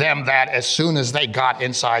them that as soon as they got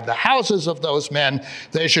inside the houses of those men,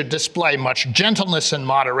 they should display much gentleness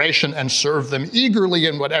and moderation and serve them eagerly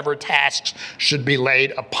in whatever tasks should be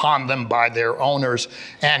laid upon them by their owners,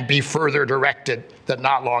 and be further directed that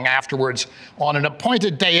not long afterwards, on an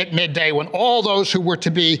appointed day at midday, when all those who were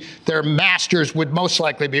to be their masters would most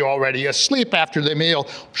likely be already asleep after the meal,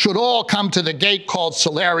 should all come to the gate called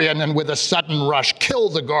Salarian, and with a sudden rush kill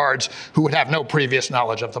the guards who would have no previous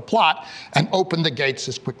knowledge of the plot, and open the gates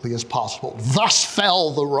as quickly as possible. Thus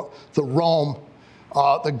fell the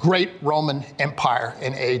great Roman Empire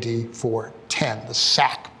in AD 410, the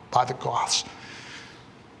sack by the Goths.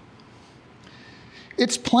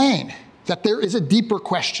 It's plain that there is a deeper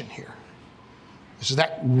question here. is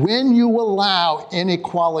that when you allow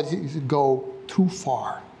inequality to go too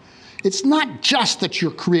far, it's not just that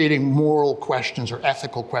you're creating moral questions or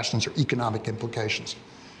ethical questions or economic implications.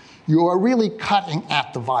 You are really cutting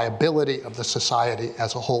at the viability of the society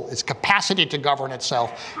as a whole, its capacity to govern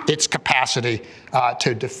itself, its capacity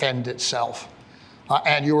to defend itself.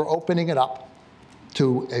 And you are opening it up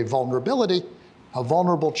to a vulnerability, a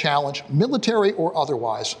vulnerable challenge, military or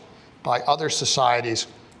otherwise, by other societies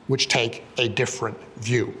which take a different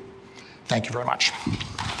view. Thank you very much.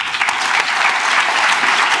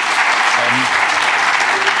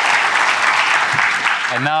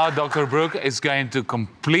 And now Dr. Brook is going to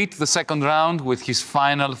complete the second round with his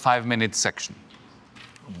final 5-minute section.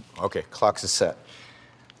 Okay, clocks are set.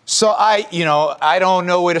 So I don't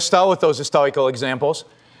know where to start with those historical examples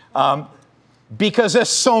because there's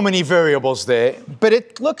so many variables there. But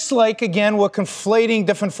it looks like, again, we're conflating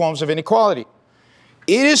different forms of inequality.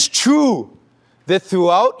 It is true that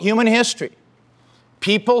throughout human history,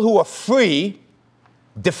 people who are free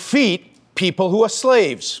defeat people who are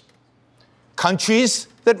slaves. Countries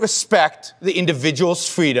that respect the individual's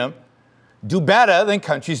freedom do better than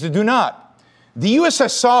countries that do not. The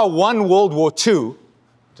USSR won World War II, to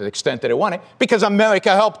the extent that it won it, because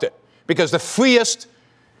America helped it. Because the freest,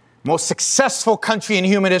 most successful country in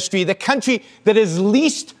human history, the country that has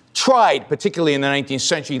least tried, particularly in the 19th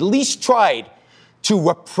century, least tried to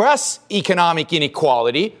repress economic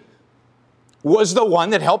inequality, was the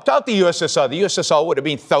one that helped out the USSR. The USSR would have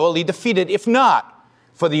been thoroughly defeated if not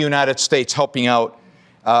for the United States helping the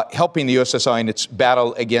USSR in its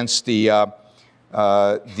battle against the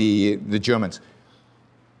Germans.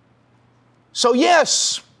 So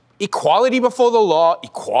yes, equality before the law,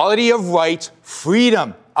 equality of rights,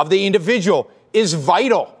 freedom of the individual is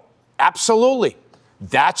vital. Absolutely.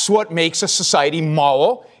 That's what makes a society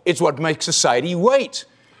moral. It's what makes society right.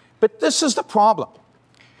 But this is the problem,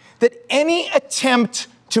 that any attempt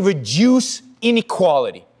to reduce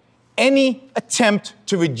inequality, any attempt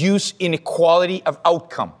to reduce inequality of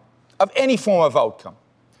outcome, of any form of outcome,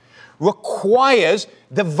 requires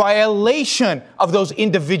the violation of those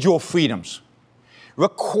individual freedoms,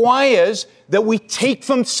 requires that we take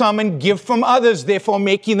from some and give from others, therefore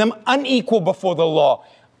making them unequal before the law,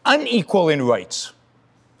 unequal in rights.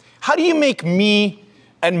 How do you make me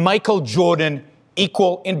and Michael Jordan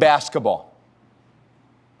equal in basketball?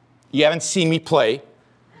 You haven't seen me play,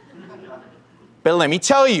 but let me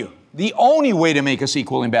tell you, the only way to make us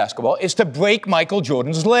equal in basketball is to break Michael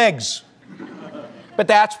Jordan's legs. But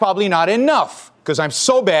that's probably not enough, because I'm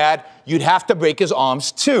so bad, you'd have to break his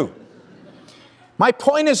arms too. My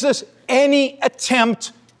point is this: any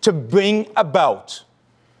attempt to bring about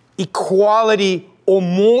equality or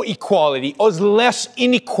more equality or less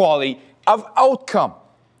inequality of outcome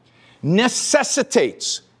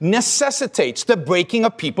necessitates the breaking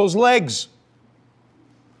of people's legs.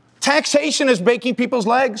 Taxation is breaking people's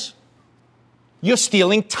legs. You're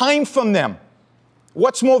stealing time from them.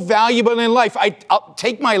 What's more valuable in life? I'll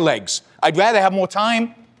take my legs. I'd rather have more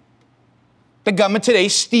time. The government today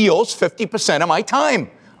steals 50% of my time.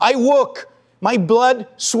 I work, my blood,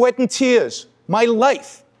 sweat, and tears, my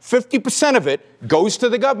life, 50% of it goes to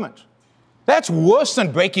the government. That's worse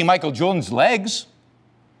than breaking Michael Jordan's legs.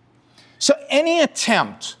 So any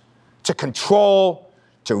attempt to control,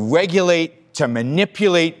 to regulate, to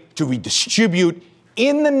manipulate, to redistribute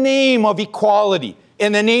in the name of equality,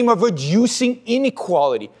 in the name of reducing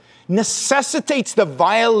inequality, necessitates the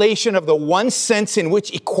violation of the one sense in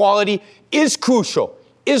which equality is crucial,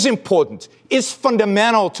 is important, is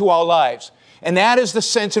fundamental to our lives. And that is the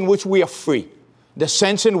sense in which we are free, the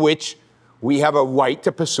sense in which we have a right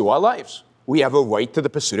to pursue our lives. We have a right to the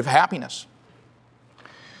pursuit of happiness.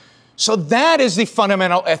 So that is the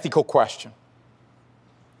fundamental ethical question.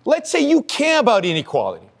 Let's say you care about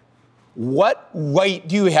inequality. What right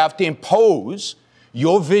do you have to impose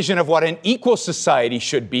your vision of what an equal society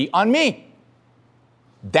should be on me?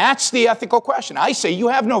 That's the ethical question. I say you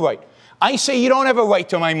have no right. I say you don't have a right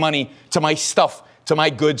to my money, to my stuff, to my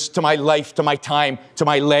goods, to my life, to my time, to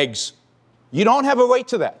my legs. You don't have a right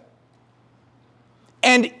to that.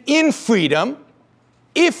 And in freedom,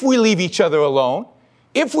 if we leave each other alone,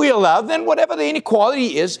 if we allow, then whatever the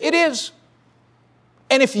inequality is, it is.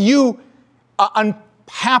 And if you are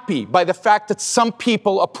unhappy by the fact that some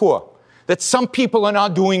people are poor, that some people are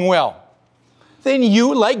not doing well, then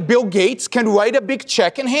you, like Bill Gates, can write a big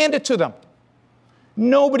check and hand it to them.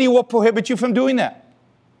 Nobody will prohibit you from doing that.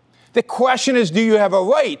 The question is, do you have a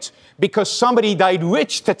right because somebody died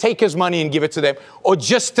rich to take his money and give it to them, or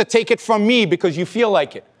just to take it from me because you feel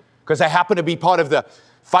like it, because I happen to be part of the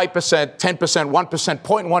 5%, 10%, 1%,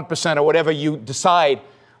 0.1%, or whatever you decide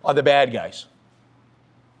are the bad guys?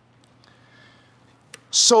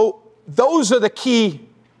 So those are the key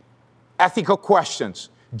ethical questions.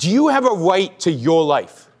 Do you have a right to your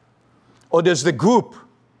life? Or does the group,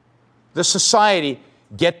 the society,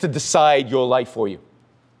 get to decide your life for you?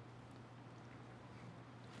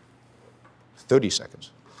 30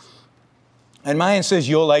 seconds. And my answer is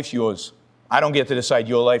your life's yours. I don't get to decide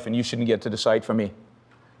your life, and you shouldn't get to decide for me.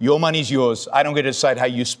 Your money's yours. I don't get to decide how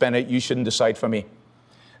you spend it. You shouldn't decide for me.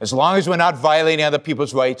 As long as we're not violating other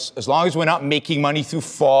people's rights, as long as we're not making money through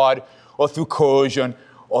fraud or through coercion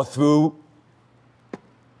or through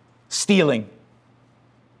stealing,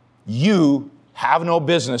 you have no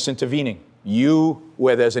business intervening. You,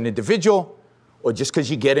 whether as an individual or just because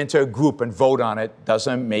you get into a group and vote on it,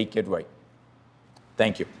 doesn't make it right.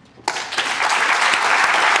 Thank you.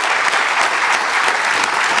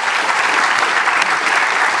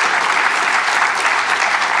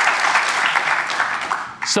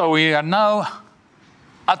 So we are now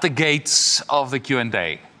at the gates of the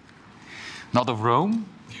Q&A, not of Rome.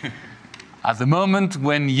 At the moment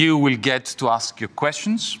when you will get to ask your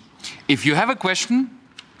questions. If you have a question,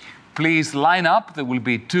 please line up. There will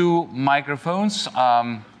be 2 microphones.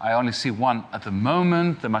 I only see one at the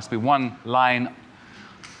moment. There must be one line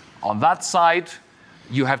on that side.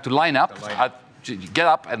 You have to line up. Get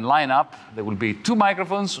up and line up. There will be 2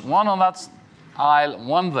 microphones, one on that aisle,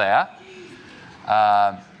 one there.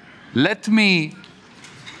 Let me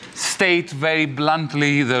state very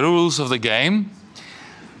bluntly the rules of the game.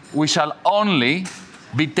 We shall only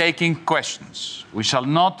be taking questions. We shall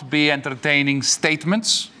not be entertaining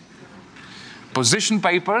statements, position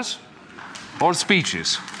papers, or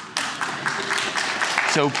speeches.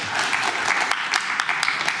 So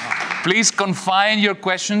please confine your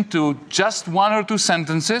question to just 1 or 2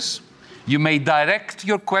 sentences. You may direct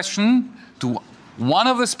your question to one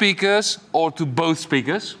of the speakers or to both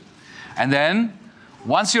speakers. And then,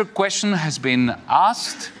 once your question has been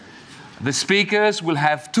asked, the speakers will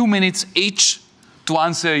have 2 minutes each to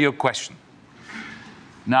answer your question.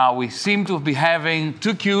 Now, we seem to be having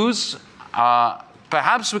 2 queues.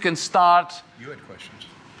 Perhaps we can start. You had questions.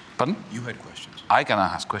 Pardon? You had questions. I can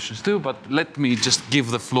ask questions too, but let me just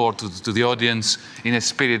give the floor to the audience in a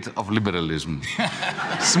spirit of liberalism.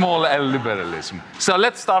 Small L liberalism. So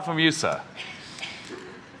let's start from you, sir.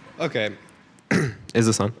 Okay. Is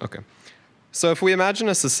this on? Okay. So if we imagine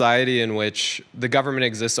a society in which the government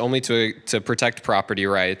exists only to protect property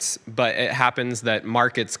rights, but it happens that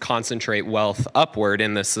markets concentrate wealth upward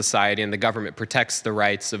in this society and the government protects the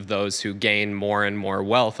rights of those who gain more and more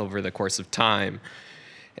wealth over the course of time.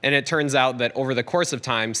 And it turns out that over the course of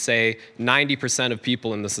time, say 90% of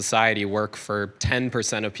people in the society work for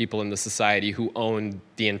 10% of people in the society who own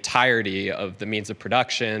the entirety of the means of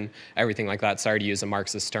production, everything like that. Sorry to use a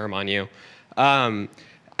Marxist term on you.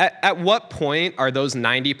 At what point are those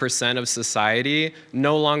 90% of society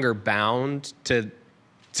no longer bound to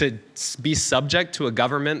be subject to a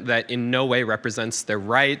government that in no way represents their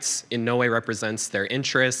rights, in no way represents their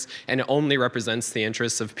interests, and only represents the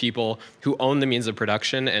interests of people who own the means of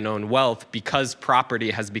production and own wealth because property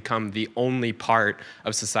has become the only part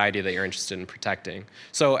of society that you're interested in protecting?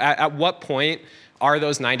 So at what point are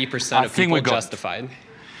those 90% of people justified?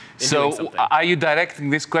 So are you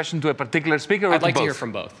directing this question to a particular speaker or to both? I'd like to hear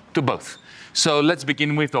from both. To both. So let's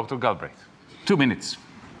begin with Dr. Galbraith. 2 minutes.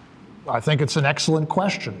 I think it's an excellent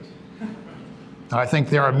question. I think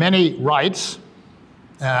there are many rights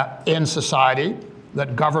in society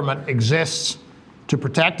that government exists to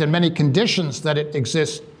protect and many conditions that it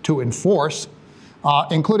exists to enforce,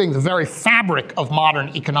 including the very fabric of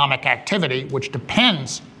modern economic activity, which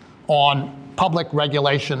depends on public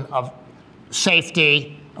regulation of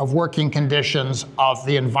safety, of working conditions, of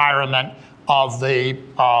the environment, of the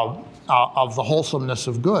wholesomeness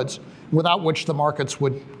of goods, without which the markets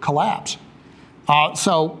would collapse.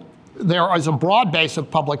 So there is a broad base of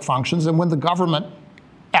public functions, and when the government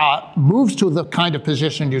moves to the kind of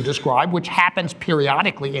position you described, which happens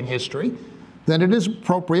periodically in history, then it is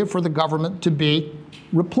appropriate for the government to be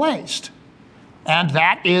replaced. And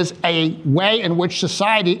that is a way in which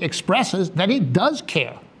society expresses that it does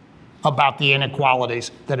care about the inequalities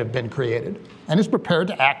that have been created and is prepared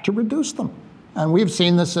to act to reduce them. And we've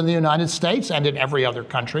seen this in the United States and in every other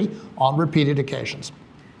country on repeated occasions.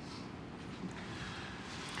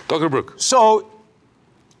 Dr. Brook. So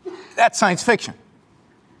that's science fiction.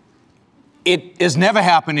 It has never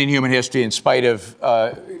happened in human history in spite of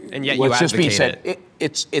and yet what's you just being said.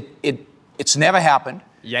 It's never happened.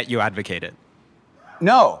 Yet you advocate it.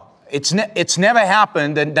 No. It's never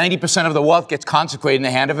happened that 90% of the wealth gets concentrated in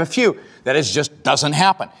the hand of a few. That just doesn't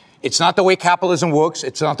happen. It's not the way capitalism works.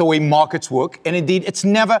 It's not the way markets work. And indeed, it's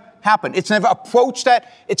never happened. It's never approached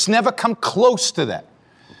that. It's never come close to that.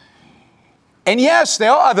 And yes,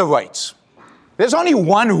 there are other rights. There's only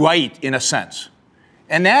one right, in a sense,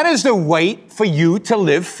 and that is the right for you to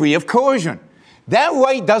live free of coercion. That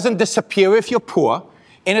right doesn't disappear if you're poor,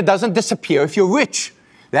 and it doesn't disappear if you're rich.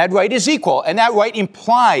 That right is equal, and that right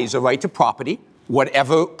implies a right to property,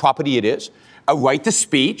 whatever property it is, a right to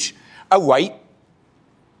speech, a right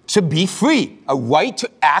to be free, a right to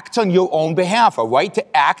act on your own behalf, a right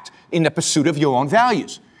to act in the pursuit of your own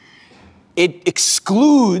values. It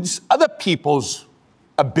excludes other people's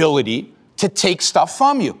ability to take stuff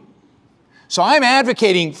from you. So I'm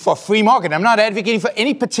advocating for free market. I'm not advocating for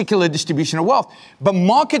any particular distribution of wealth. But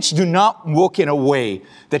markets do not work in a way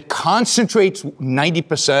that concentrates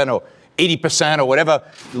 90% or 80% or whatever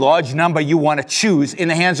large number you want to choose in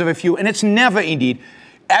the hands of a few. And it's never, indeed,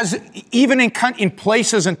 even in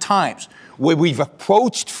places and times where we've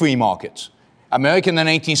approached free markets, America in the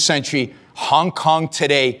 19th century, Hong Kong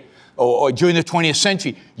today, or during the 20th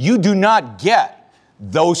century, you do not get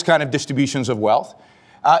those kind of distributions of wealth.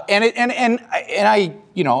 I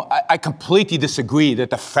completely disagree that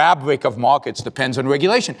the fabric of markets depends on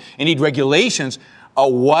regulation. Indeed, regulations are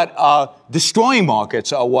what are destroying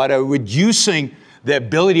markets, are what are reducing the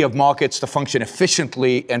ability of markets to function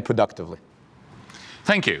efficiently and productively.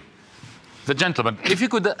 Thank you. The gentleman, if you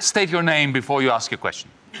could state your name before you ask your question.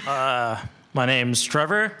 My name's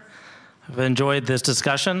Trevor. I've enjoyed this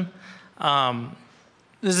discussion.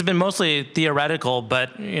 This has been mostly theoretical,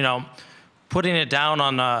 but putting it down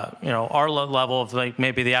on our level of like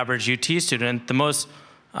maybe the average UT student, the most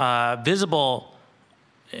visible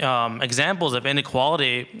examples of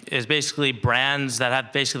inequality is basically brands that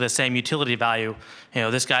have basically the same utility value.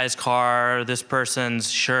 This guy's car, this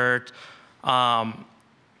person's shirt.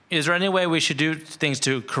 Is there any way we should do things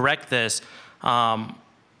to correct this?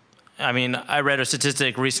 I mean, I read a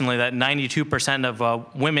statistic recently that 92%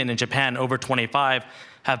 of women in Japan over 25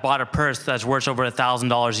 have bought a purse that's worth over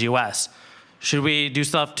 $1,000 US. Should we do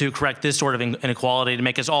stuff to correct this sort of inequality to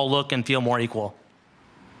make us all look and feel more equal?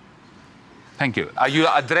 Thank you. Are you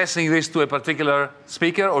addressing this to a particular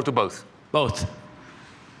speaker or to both? Both.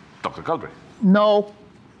 Dr. Galbraith. No.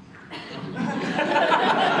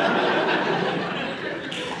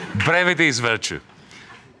 Brevity is virtue.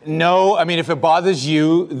 No, I mean, if it bothers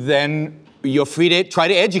you, then you're free to try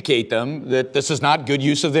to educate them that this is not good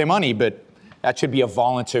use of their money, but that should be a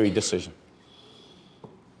voluntary decision.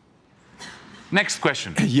 Next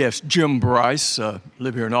question. Yes, Jim Bryce,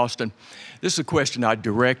 live here in Austin. This is a question I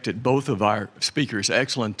direct at both of our speakers.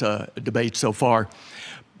 Excellent debate so far,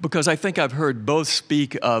 because I think I've heard both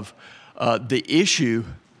speak of the issue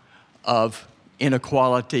of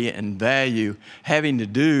inequality and value having to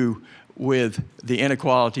do with the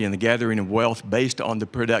inequality and the gathering of wealth based on the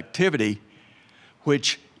productivity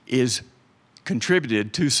which is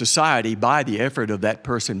contributed to society by the effort of that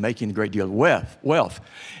person making a great deal of wealth.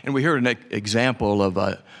 And we heard an example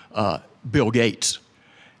of Bill Gates,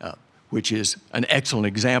 which is an excellent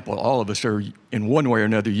example. All of us are, in one way or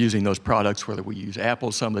another, using those products, whether we use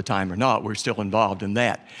Apple some of the time or not. We're still involved in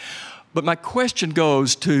that. But my question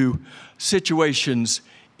goes to situations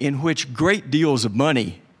in which great deals of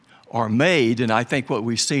money are made, and I think what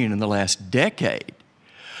we've seen in the last decade,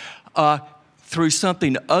 through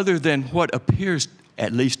something other than what appears,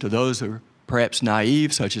 at least to those who are perhaps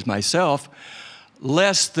naive, such as myself,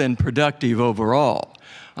 less than productive overall.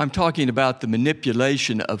 I'm talking about the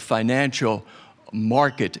manipulation of financial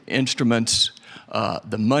market instruments,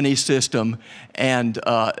 the money system, and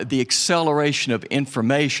the acceleration of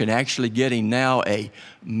information, actually getting now a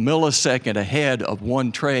millisecond ahead of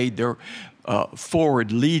one trade. They're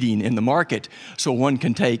forward leading in the market, so one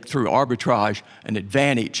can take through arbitrage an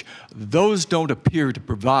advantage. Those don't appear to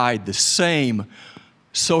provide the same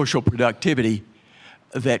social productivity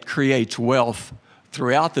that creates wealth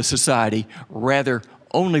throughout the society, rather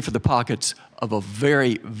only for the pockets of a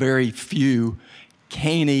very, very few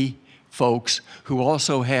canny folks who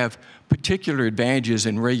also have particular advantages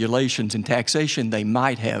in regulations and taxation they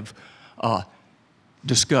might have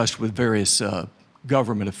discussed with various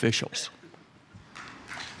government officials.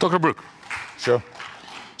 Dr. Brook. Sure.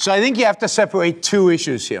 So I think you have to separate two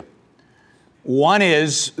issues here. One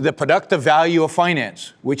is the productive value of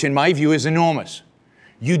finance, which in my view is enormous.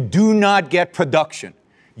 You do not get production.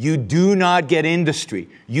 You do not get industry.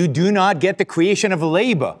 You do not get the creation of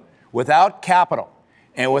labor without capital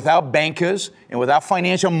and without bankers and without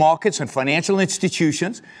financial markets and financial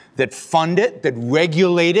institutions that fund it, that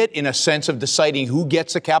regulate it in a sense of deciding who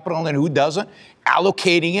gets the capital and who doesn't,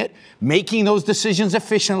 allocating it, making those decisions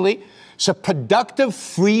efficiently. So productive,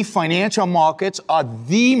 free financial markets are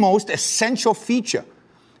the most essential feature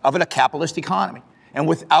of a capitalist economy. And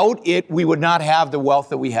without it, we would not have the wealth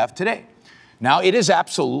that we have today. Now, it is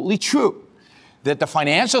absolutely true that the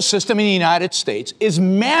financial system in the United States is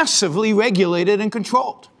massively regulated and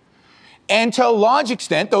controlled. And to a large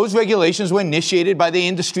extent, those regulations were initiated by the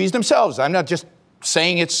industries themselves. I'm not just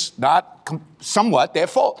saying it's not somewhat their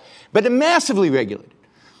fault, but they're massively regulated.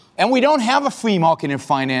 And we don't have a free market in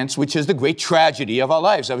finance, which is the great tragedy of our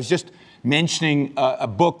lives. I was just mentioning a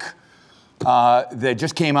book that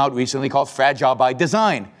just came out recently called Fragile by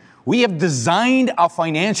Design. We have designed our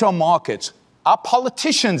financial markets. Our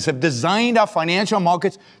politicians have designed our financial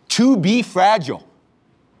markets to be fragile.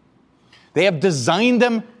 They have designed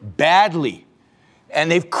them badly,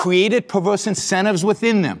 and they've created perverse incentives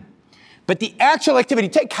within them. But the actual activity,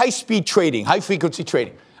 take high-speed trading, high-frequency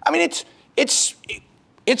trading. I mean, it's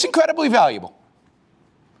incredibly valuable.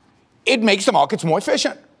 It makes the markets more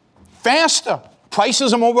efficient, faster.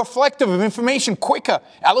 Prices are more reflective of information, quicker.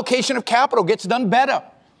 Allocation of capital gets done better.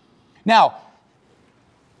 Now,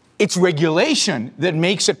 it's regulation that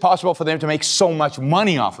makes it possible for them to make so much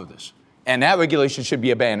money off of this. And that regulation should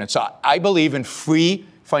be abandoned. So I believe in free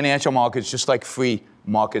financial markets, just like free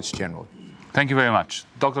markets generally. Thank you very much.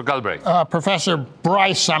 Dr. Galbraith. Professor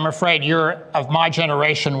Bryce, I'm afraid you're of my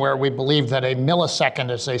generation where we believe that a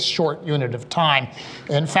millisecond is a short unit of time.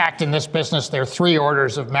 In fact, in this business, there are 3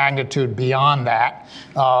 orders of magnitude beyond that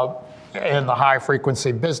in the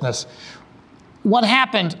high-frequency business. What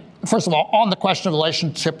happened, first of all, on the question of the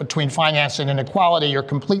relationship between finance and inequality, you're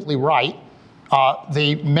completely right.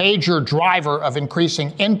 The major driver of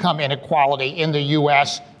increasing income inequality in the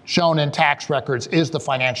U.S., shown in tax records, is the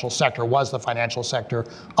financial sector, was the financial sector,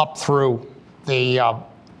 up through the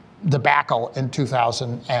debacle in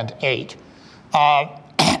 2008.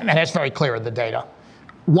 And that's very clear in the data.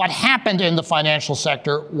 What happened in the financial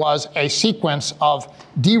sector was a sequence of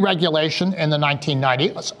deregulation in the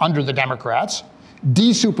 1990s under the Democrats,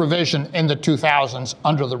 desupervision in the 2000s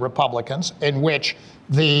under the Republicans, in which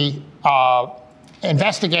the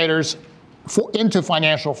investigators into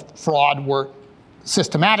financial fraud were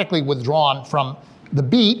systematically withdrawn from the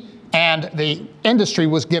beat, and the industry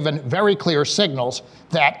was given very clear signals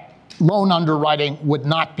that loan underwriting would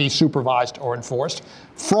not be supervised or enforced.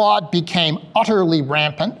 Fraud became utterly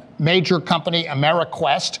rampant. Major company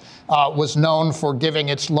Ameriquest was known for giving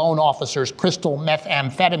its loan officers crystal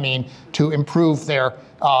methamphetamine to improve their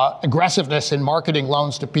aggressiveness in marketing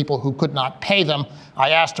loans to people who could not pay them.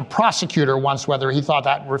 I asked a prosecutor once whether he thought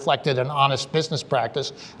that reflected an honest business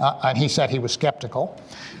practice, and he said he was skeptical.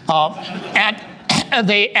 And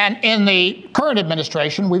in the current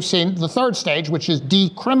administration, we've seen the third stage, which is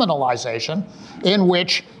decriminalization, in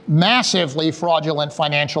which massively fraudulent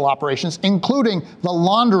financial operations, including the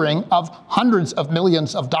laundering of hundreds of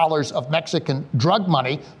millions of dollars of Mexican drug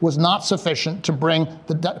money, was not sufficient to bring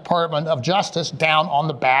the Department of Justice down on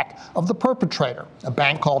the back of the perpetrator, a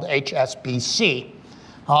bank called HSBC.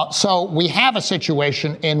 So we have a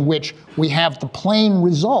situation in which we have the plain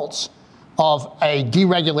results of a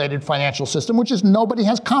deregulated financial system, which is nobody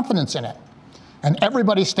has confidence in it. And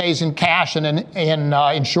everybody stays in cash and in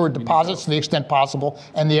insured deposits to the extent possible,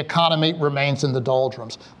 and the economy remains in the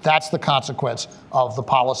doldrums. That's the consequence of the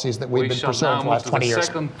policies that we've been pursuing for the last 20 years.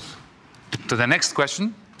 To the next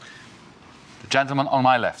question, the gentleman on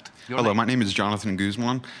my left. Hello, my name is Jonathan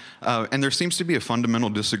Guzman, and there seems to be a fundamental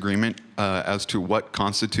disagreement as to what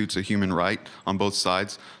constitutes a human right on both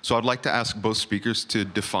sides. So I'd like to ask both speakers to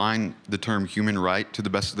define the term human right to the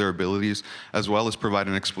best of their abilities, as well as provide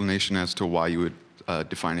an explanation as to why you would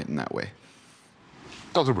define it in that way.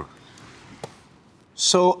 Dr. Brook.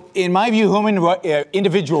 So in my view,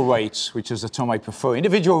 individual rights, which is the term I prefer,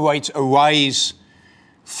 individual rights arise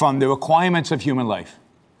from the requirements of human life.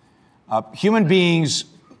 Human beings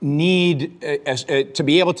need to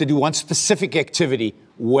be able to do one specific activity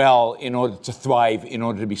well in order to thrive, in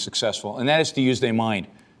order to be successful, and that is to use their mind,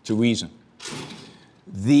 to reason.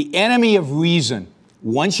 The enemy of reason,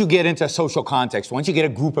 once you get into a social context, once you get a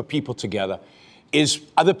group of people together, is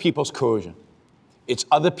other people's coercion. It's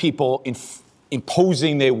other people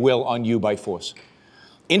imposing their will on you by force.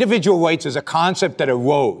 Individual rights is a concept that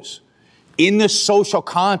arose in the social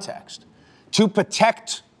context to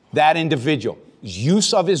protect that individual,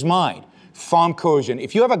 use of his mind from coercion.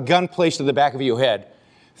 If you have a gun placed to the back of your head,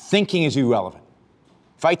 thinking is irrelevant.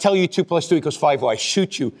 If I tell you 2 + 2 = 5, or I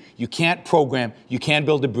shoot you, you can't program, you can't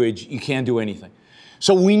build a bridge, you can't do anything.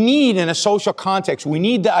 So we need, in a social context, we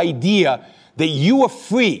need the idea that you are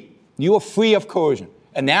free of coercion.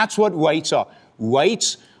 And that's what rights are.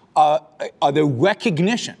 Rights are the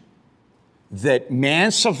recognition that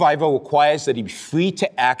man's survival requires that he be free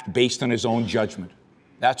to act based on his own judgment.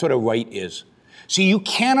 That's what a right is. So you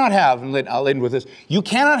cannot have, and I'll end with this, you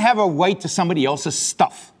cannot have a right to somebody else's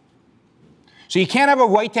stuff. So you can't have a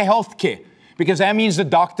right to health care, because that means the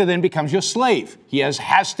doctor then becomes your slave. He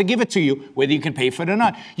has to give it to you, whether you can pay for it or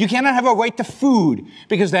not. You cannot have a right to food,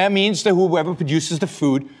 because that means that whoever produces the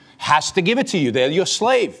food has to give it to you. They're your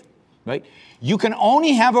slave, right? You can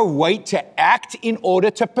only have a right to act in order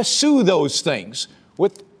to pursue those things,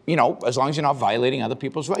 with, as long as you're not violating other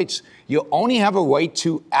people's rights. You only have a right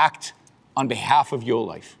to act on behalf of your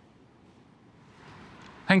life.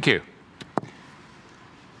 Thank you.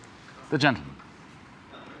 The gentleman.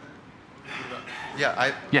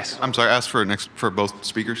 Yeah, Yes. I'm sorry, I asked for both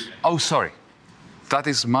speakers. Oh, sorry. That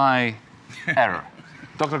is my error.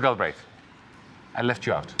 Dr. Galbraith, I left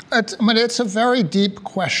you out. It's a very deep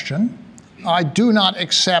question. I do not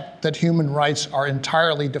accept that human rights are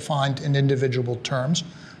entirely defined in individual terms,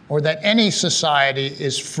 or that any society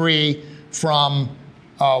is free from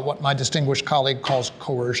what my distinguished colleague calls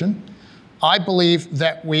coercion. I believe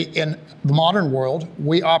that in the modern world,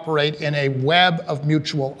 we operate in a web of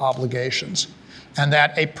mutual obligations, and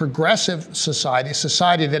that a progressive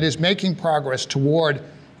society that is making progress toward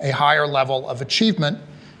a higher level of achievement,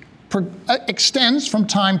 extends from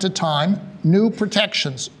time to time new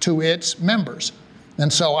protections to its members.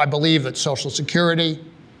 And so I believe that Social Security,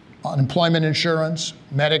 unemployment insurance,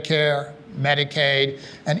 Medicare, Medicaid,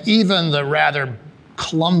 and even the rather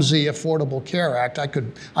clumsy Affordable Care Act, I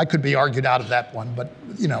could be argued out of that one, but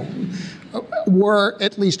were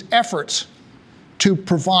at least efforts to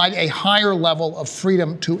provide a higher level of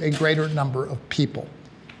freedom to a greater number of people.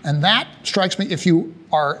 And that strikes me, if you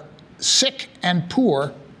are sick and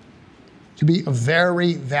poor, to be a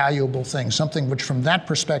very valuable thing, something which from that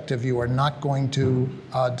perspective you are not going to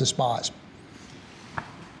despise.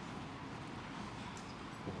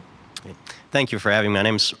 Thank you for having me. My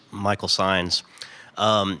name's Michael Sines.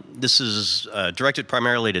 This is directed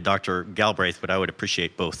primarily to Dr. Galbraith, but I would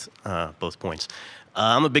appreciate both points.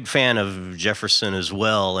 I'm a big fan of Jefferson as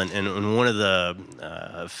well, and one of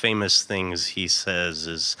the famous things he says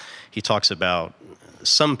is he talks about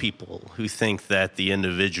some people who think that the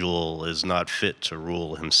individual is not fit to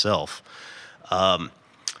rule himself.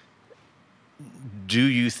 Do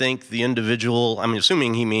you think the individual, I'm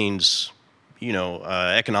assuming he means,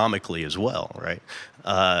 economically as well, right?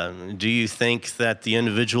 Do you think that the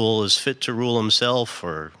individual is fit to rule himself,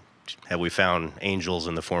 or have we found angels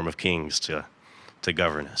in the form of kings to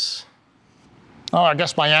govern us? Oh, I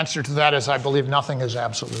guess my answer to that is I believe nothing is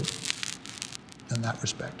absolute in that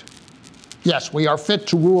respect. Yes, we are fit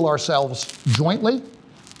to rule ourselves jointly.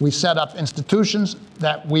 We set up institutions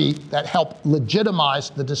that help legitimize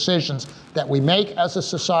the decisions that we make as a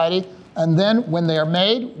society. And then when they are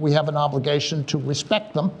made, we have an obligation to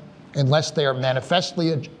respect them unless they are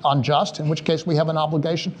manifestly unjust, in which case we have an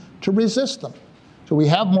obligation to resist them. So we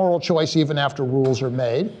have moral choice even after rules are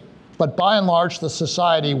made. But by and large, the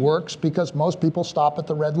society works because most people stop at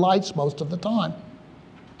the red lights most of the time.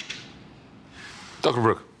 Dr.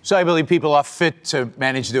 Brook. So I believe people are fit to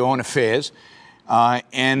manage their own affairs,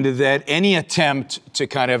 and that any attempt to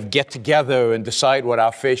kind of get together and decide what our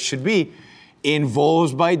affairs should be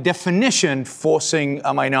involves, by definition, forcing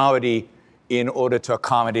a minority in order to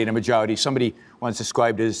accommodate a majority. Somebody once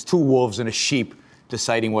described it as two wolves and a sheep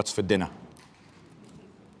deciding what's for dinner.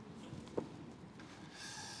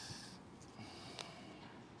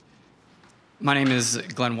 My name is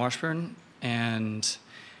Glenn Washburn, and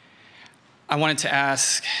I wanted to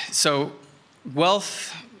ask, so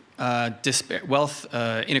wealth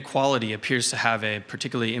inequality appears to have a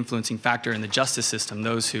particularly influencing factor in the justice system.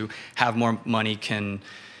 Those who have more money can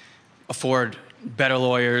afford better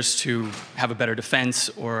lawyers to have a better defense,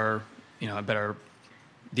 or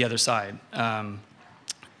the other side.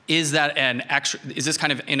 Is this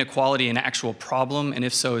kind of inequality an actual problem? And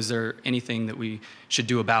if so, is there anything that we should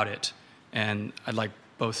do about it? And I'd like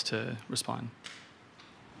both to respond.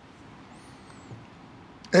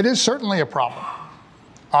 It is certainly a problem.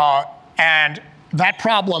 And that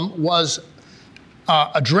problem was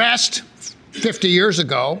addressed 50 years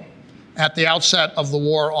ago at the outset of the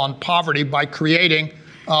war on poverty by creating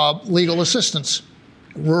legal assistance.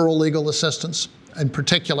 Rural legal assistance in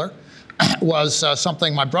particular was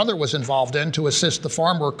something my brother was involved in to assist the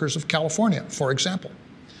farm workers of California, for example.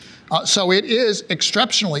 So it is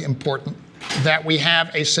exceptionally important that we have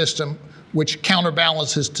a system which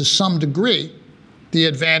counterbalances to some degree the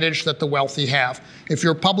advantage that the wealthy have. If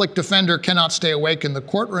your public defender cannot stay awake in the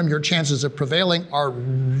courtroom, your chances of prevailing are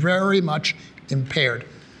very much impaired.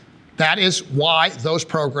 That is why those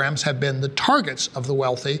programs have been the targets of the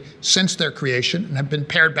wealthy since their creation and have been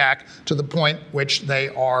pared back to the point which they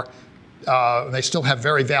are. They still have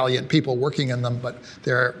very valiant people working in them, but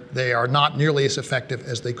they are not nearly as effective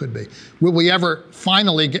as they could be. Will we ever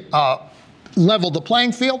finally level the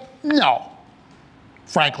playing field? No.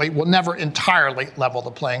 Frankly, we'll never entirely level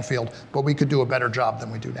the playing field, but we could do a better job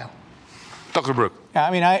than we do now. Dr. Brook. Yeah,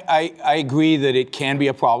 I mean, I agree that it can be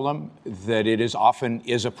a problem, that it is often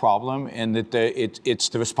is a problem, and that it's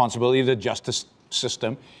the responsibility of the justice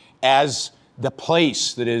system as the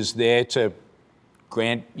place that is there to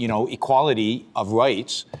grant, equality of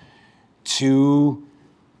rights to,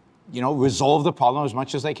 resolve the problem as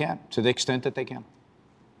much as they can, to the extent that they can.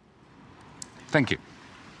 Thank you.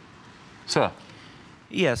 Sir.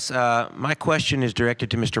 Yes, my question is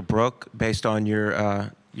directed to Mr. Brook, based on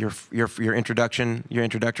your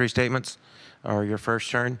introductory statements, or your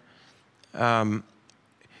first turn. In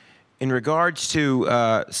regards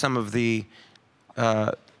to some of the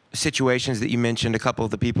situations that you mentioned, a couple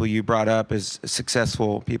of the people you brought up as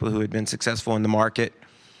successful people who had been successful in the market,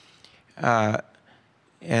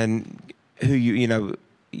 and who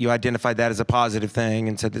you identified that as a positive thing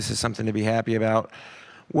and said this is something to be happy about.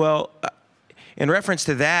 Well, in reference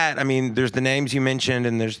to that, I mean, there's the names you mentioned,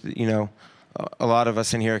 and there's a lot of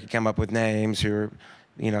us in here could come up with names who are,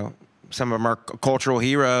 some of them are cultural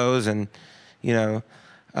heroes, and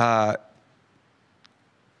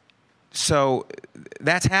so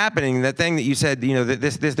that's happening. That thing that you said,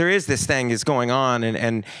 that there is this thing is going on,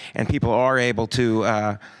 and people are able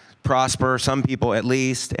to prosper, some people at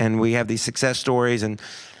least, and we have these success stories, and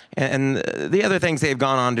the other things they've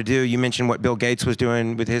gone on to do. You mentioned what Bill Gates was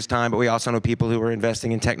doing with his time, but we also know people who were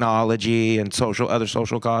investing in technology and other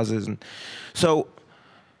social causes, and so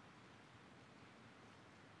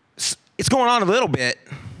it's going on a little bit.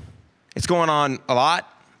 It's going on a lot.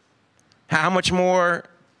 How much more?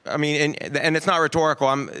 I mean, and it's not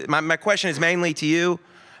rhetorical. My question is mainly to you,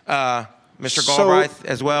 Mr. Galbraith,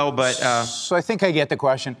 as well. But so I think I get the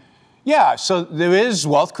question. Yeah, so there is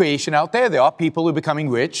wealth creation out there. There are people who are becoming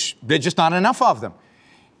rich. There's just not enough of them.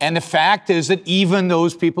 And the fact is that even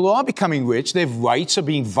those people who are becoming rich, their rights are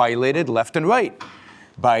being violated left and right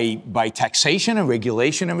by taxation and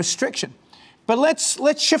regulation and restriction. But let's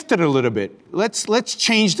shift it a little bit. Let's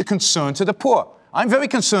change the concern to the poor. I'm very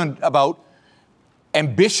concerned about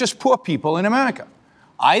ambitious poor people in America.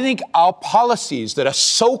 I think our policies that are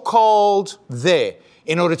so-called there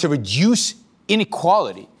in order to reduce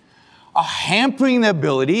inequality are hampering the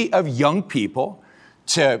ability of young people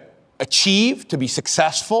to achieve, to be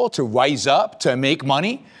successful, to rise up, to make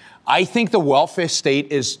money. I think the welfare state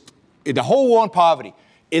the whole war on poverty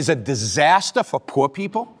is a disaster for poor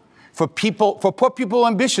people, for poor people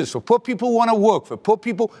ambitious, for poor people who want to work, for poor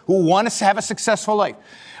people who want to have a successful life.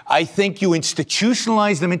 I think you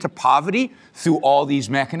institutionalize them into poverty through all these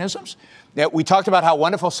mechanisms. That we talked about how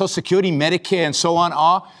wonderful Social Security, Medicare, and so on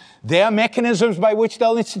are. There are mechanisms by which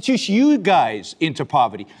they'll institute you guys into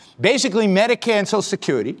poverty. Basically, Medicare and Social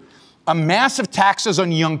Security are massive taxes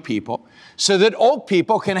on young people so that old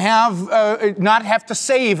people can not have to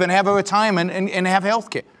save and have a retirement and have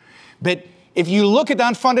health care. But if you look at the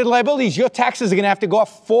unfunded liabilities, your taxes are going to have to go up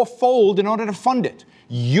fourfold in order to fund it.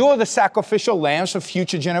 You're the sacrificial lambs for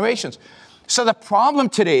future generations. So the problem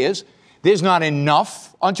today is there's not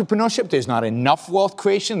enough entrepreneurship, there's not enough wealth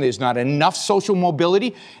creation, there's not enough social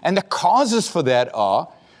mobility, and the causes for that are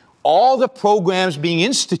all the programs being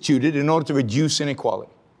instituted in order to reduce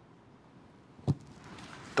inequality.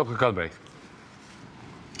 Dr. Galbraith.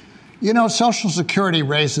 Social Security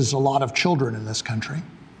raises a lot of children in this country.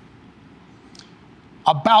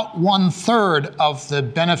 About 1/3 of the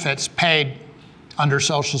benefits paid under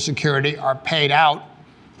Social Security are paid out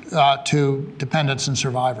to dependents and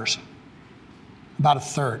survivors. About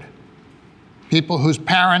 1/3. People whose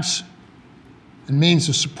parents and means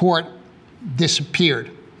of support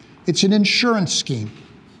disappeared. It's an insurance scheme.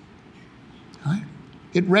 Right?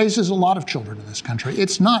 It raises a lot of children in this country.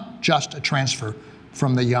 It's not just a transfer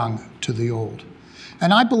from the young to the old.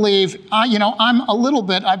 And I believe,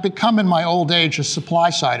 I've become in my old age a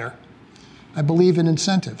supply-sider. I believe in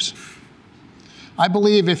incentives. I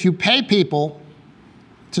believe if you pay people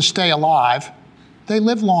to stay alive, they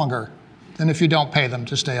live longer than if you don't pay them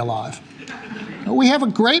to stay alive. We have a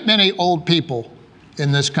great many old people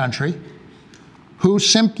in this country who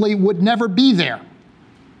simply would never be there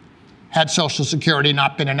had Social Security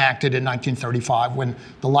not been enacted in 1935 when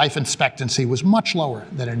the life expectancy was much lower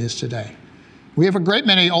than it is today. We have a great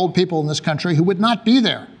many old people in this country who would not be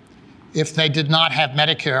there if they did not have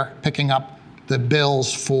Medicare picking up the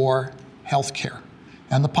bills for health care.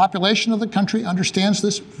 And the population of the country understands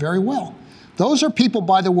this very well. Those are people,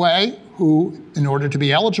 by the way, who, in order to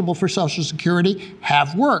be eligible for Social Security,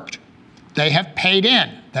 have worked. They have paid in.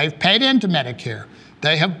 They've paid into Medicare.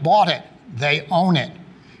 They have bought it. They own it.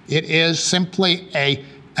 It is simply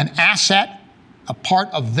an asset a part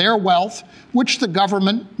of their wealth, which the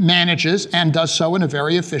government manages and does so in a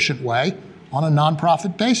very efficient way on a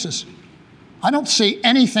nonprofit basis. I don't see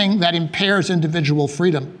anything that impairs individual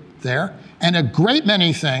freedom there, and a great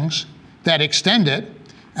many things that extend it,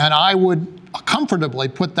 and I would comfortably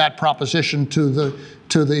put that proposition to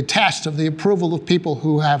the test of the approval of people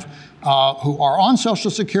who are on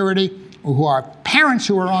Social Security, or who are parents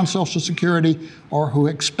who are on Social Security, or who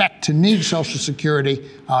expect to need Social Security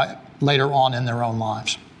later on in their own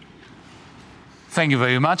lives. Thank you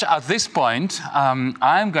very much. At this point,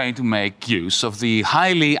 I'm going to make use of the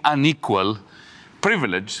highly unequal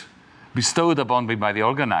privilege bestowed upon me by the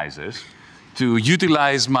organizers to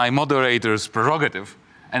utilize my moderator's prerogative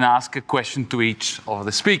and ask a question to each of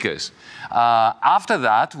the speakers. After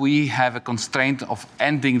that, we have a constraint of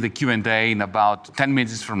ending the Q&A in about 10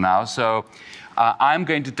 minutes from now. So I'm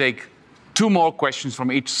going to take 2 more questions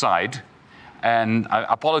from each side. And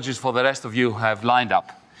apologies for the rest of you who have lined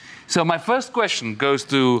up. So my first question goes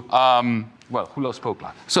to, well, who spoke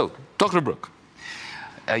last? So, Dr. Brook,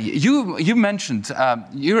 you mentioned,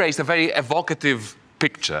 you raised a very evocative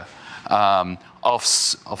picture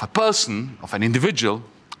of a person, of an individual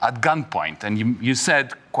at gunpoint. And you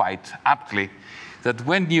said quite aptly that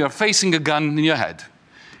when you're facing a gun in your head,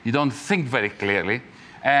 you don't think very clearly,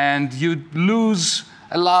 and you lose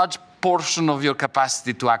a large portion of your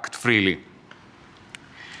capacity to act freely.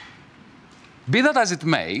 Be that as it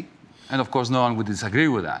may, and of course no one would disagree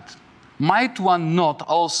with that, might one not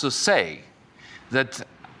also say that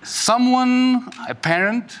someone, a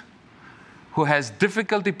parent, who has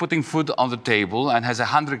difficulty putting food on the table and has a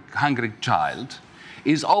hungry child,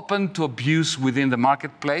 is open to abuse within the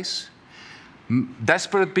marketplace?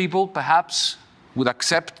 Desperate people, perhaps, would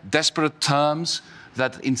accept desperate terms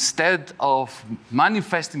that instead of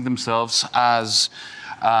manifesting themselves as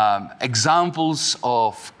examples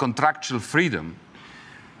of contractual freedom,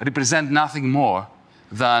 represent nothing more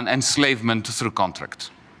than enslavement through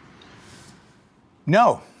contract.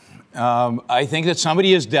 No. I think that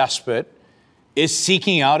somebody is desperate is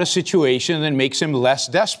seeking out a situation that makes him less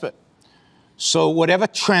desperate. So whatever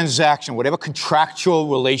transaction, whatever contractual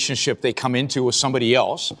relationship they come into with somebody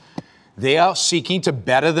else, they are seeking to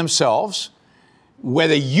better themselves.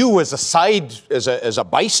 Whether you as a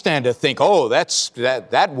bystander think, oh,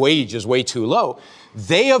 that wage is way too low,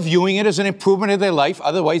 they are viewing it as an improvement of their life,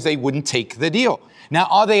 otherwise they wouldn't take the deal. Now,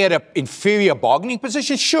 are they at an inferior bargaining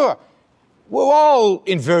position? Sure. We're all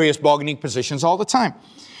in various bargaining positions all the time.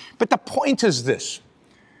 But the point is this.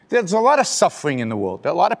 There's a lot of suffering in the world.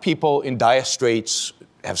 There are a lot of people in dire straits,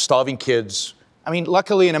 have starving kids. I mean,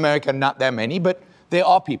 luckily in America, not that many, but there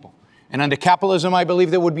are people. And under capitalism, I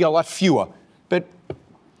believe there would be a lot fewer. But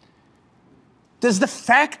does the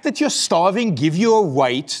fact that you're starving give you a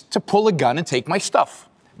right to pull a gun and take my stuff?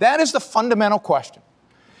 That is the fundamental question.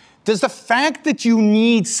 Does the fact that you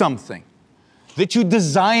need something, that you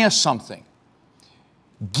desire something,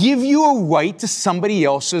 give you a right to somebody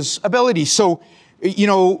else's ability? So, you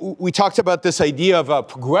know, we talked about this idea of a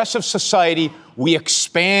progressive society. We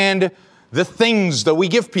expand the things that we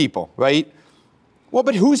give people, right? Well,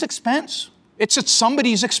 but whose expense? It's at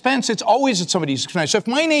somebody's expense. It's always at somebody's expense. So if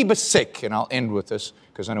my neighbor's sick, and I'll end with this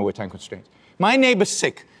because I know we're time constraints. My neighbor's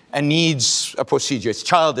sick and needs a procedure. His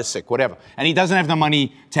child is sick, whatever. And he doesn't have the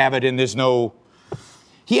money to have it, and there's no...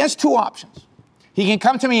 He has 2 options. He can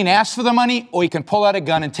come to me and ask for the money, or he can pull out a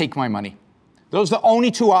gun and take my money. Those are the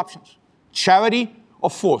only 2 options. Charity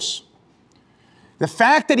or force. The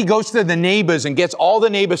fact that he goes to the neighbors and gets all the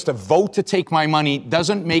neighbors to vote to take my money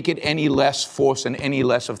doesn't make it any less force and any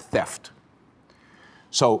less of theft.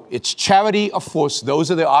 So it's charity or force.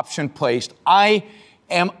 Those are the options placed. I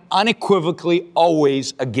am unequivocally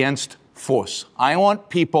always against force. I want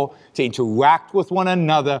people to interact with one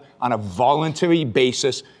another on a voluntary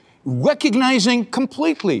basis, recognizing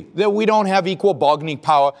completely that we don't have equal bargaining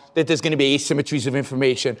power, that there's going to be asymmetries of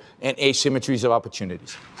information and asymmetries of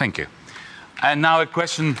opportunities. Thank you. And now a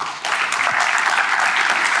question.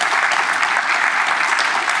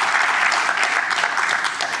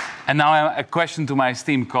 And now a question to my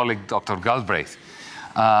esteemed colleague, Dr. Galbraith.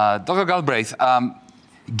 Dr. Galbraith,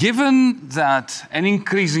 given that an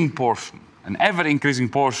ever-increasing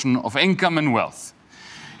portion of income and wealth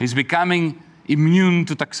is becoming immune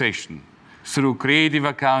to taxation through creative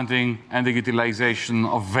accounting and the utilization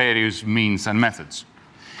of various means and methods,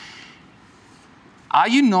 are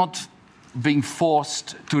you not being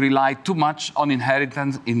forced to rely too much on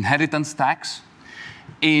inheritance tax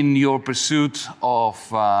in your pursuit of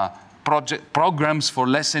programs for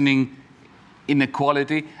lessening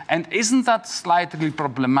inequality? And isn't that slightly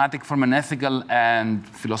problematic from an ethical and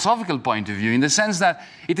philosophical point of view, in the sense that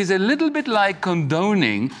it is a little bit like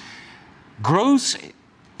condoning gross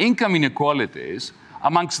income inequalities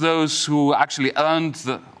amongst those who actually earned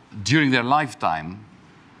during their lifetime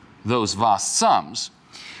those vast sums,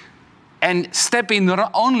 and stepping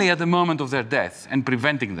only at the moment of their death and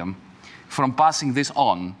preventing them from passing this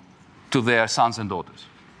on to their sons and daughters?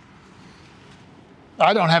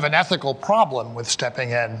 I don't have an ethical problem with stepping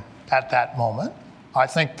in at that moment. I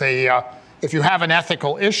think if you have an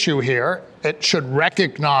ethical issue here, it should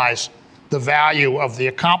recognize the value of the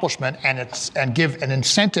accomplishment and give an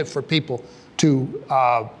incentive for people to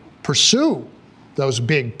pursue those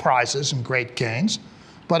big prizes and great gains.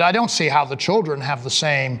 But I don't see how the children have the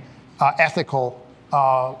same ethical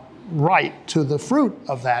right to the fruit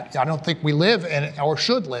of that. I don't think we live in, or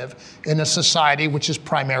should live, in a society which is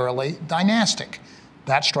primarily dynastic.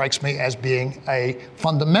 That strikes me as being a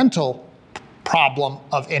fundamental problem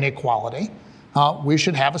of inequality. We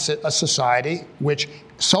should have a society which,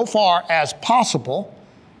 so far as possible,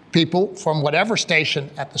 people from whatever station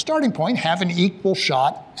at the starting point have an equal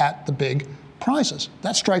shot at the big prizes.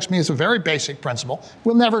 That strikes me as a very basic principle.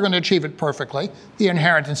 We're never going to achieve it perfectly. The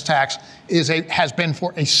inheritance tax has been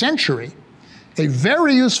for a century a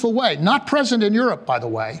very useful way, not present in Europe, by the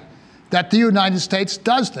way, that the United States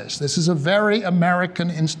does this. This is a very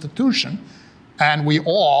American institution, and we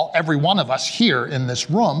all, every one of us here in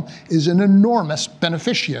this room, is an enormous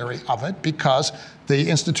beneficiary of it, because the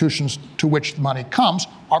institutions to which the money comes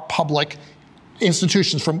are public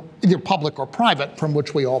institutions, from either public or private, from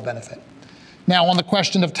which we all benefit. Now, on the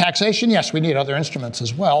question of taxation, yes, we need other instruments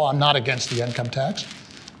as well. I'm not against the income tax.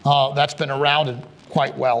 That's been around and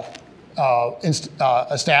quite well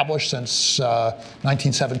established since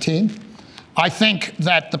 1917. I think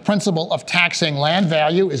that the principle of taxing land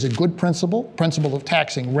value is a good principle of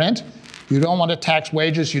taxing rent. You don't want to tax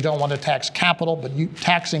wages, you don't want to tax capital, but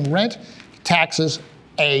taxing rent taxes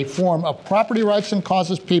a form of property rights and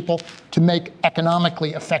causes people to make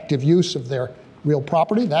economically effective use of their real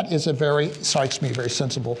property. That is strikes me, a very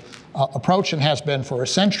sensible approach, and has been for a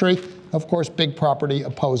century. Of course, big property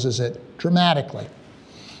opposes it dramatically.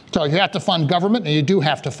 So you have to fund government, and you do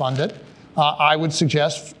have to fund it. I would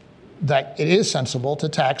suggest that it is sensible to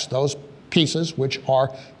tax those pieces which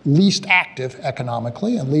are least active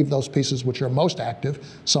economically and leave those pieces which are most active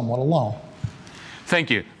somewhat alone. Thank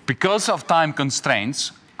you. Because of time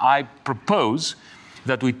constraints, I propose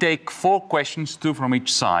that we take 4 questions, 2 from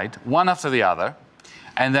each side, one after the other,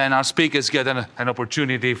 and then our speakers get an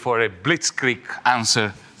opportunity for a blitzkrieg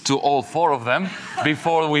answer to all 4 of them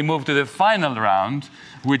before we move to the final round,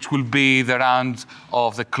 which will be the round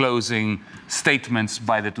of the closing statements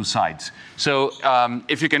by the 2 sides. So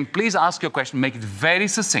if you can please ask your question, make it very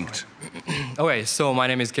succinct. Okay, so my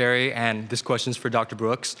name is Gary, and this question is for Dr.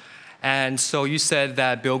 Brooks. And so you said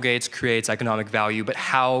that Bill Gates creates economic value, but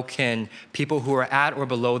how can people who are at or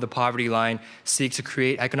below the poverty line seek to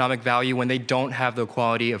create economic value when they don't have the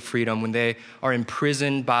equality of freedom, when they are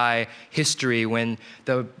imprisoned by history, when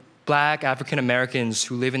the Black African Americans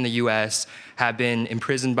who live in the US have been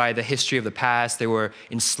imprisoned by the history of the past, they were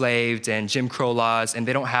enslaved and Jim Crow laws, and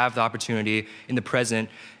they don't have the opportunity in the present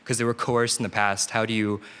because they were coerced in the past? How do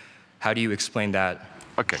you explain that?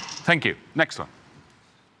 Okay, thank you. Next one.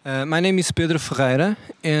 My name is Pedro Ferreira,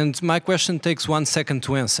 and my question takes 1 second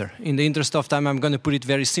to answer. In the interest of time, I'm going to put it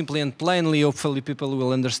very simply and plainly. Hopefully people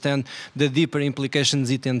will understand the deeper implications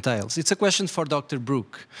it entails. It's a question for Dr.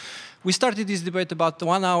 Brook. We started this debate about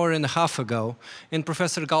 1.5 hours ago, and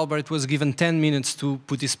Professor Galbraith was given 10 minutes to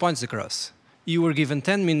put his points across. You were given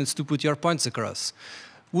 10 minutes to put your points across.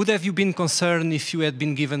 Would have you been concerned if you had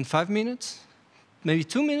been given 5 minutes? Maybe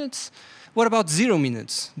 2 minutes? What about 0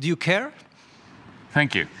 minutes? Do you care?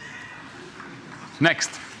 Thank you. Next.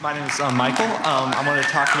 My name is Michael. I want to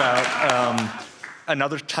talk about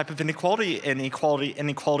another type of inequality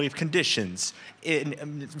of conditions.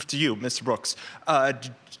 To you, Mr. Brooks.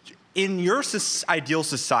 In your ideal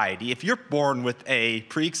society, if you're born with a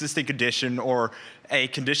pre-existing condition or a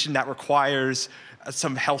condition that requires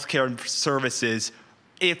some healthcare services,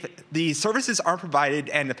 if the services aren't provided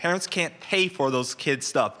and the parents can't pay for those kids'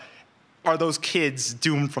 stuff, are those kids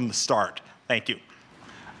doomed from the start? Thank you.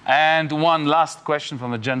 And one last question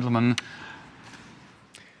from the gentleman.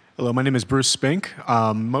 Hello, my name is Bruce Spink.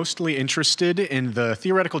 Mostly interested in the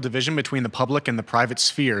theoretical division between the public and the private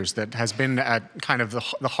spheres that has been at kind of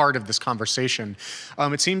the heart of this conversation.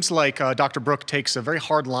 It seems like Dr. Brook takes a very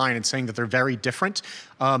hard line in saying that they're very different.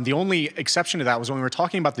 The only exception to that was when we were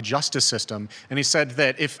talking about the justice system, and he said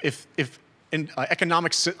that if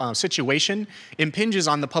economic situation impinges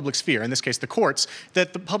on the public sphere, in this case the courts,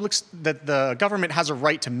 that the government has a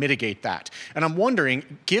right to mitigate that. And I'm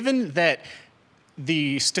wondering, given that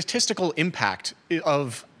the statistical impact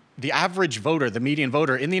of the average voter, the median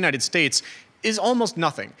voter in the United States, is almost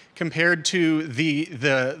nothing compared to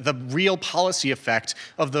the real policy effect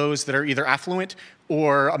of those that are either affluent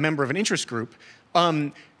or a member of an interest group,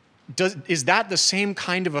 is that the same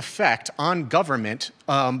kind of effect on government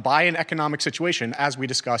by an economic situation as we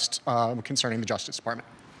discussed concerning the Justice Department?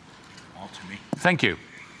 All to me. Thank you.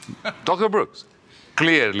 Dr. Brooks,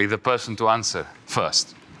 clearly the person to answer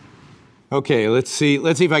first. Okay, let's see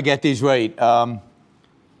if I get these right.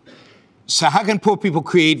 So how can poor people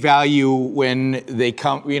create value when they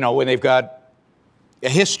come, when they've got a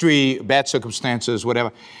history, bad circumstances,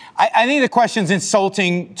 whatever? I think the question's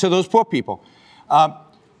insulting to those poor people.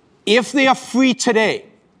 If they are free today,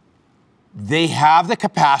 they have the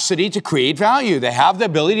capacity to create value. They have the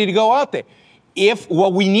ability to go out there. If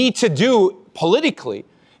what we need to do politically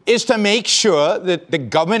is to make sure that the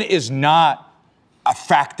government is not a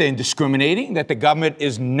factor in discriminating, that the government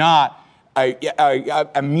is not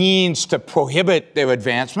a means to prohibit their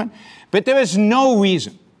advancement. But there is no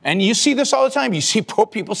reason, and you see this all the time, you see poor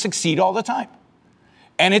people succeed all the time.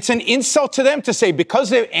 And it's an insult to them to say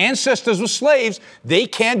because their ancestors were slaves, they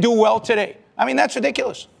can't do well today. I mean, that's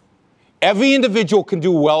ridiculous. Every individual can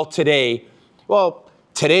do well today. Well,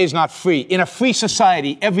 today is not free. In a free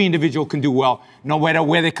society, every individual can do well, no matter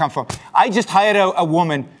where they come from. I just hired a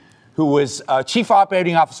woman who was chief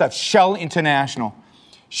operating officer of Shell International.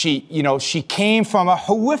 She came from a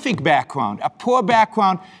horrific background, a poor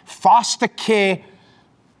background, foster care,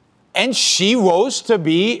 and she rose to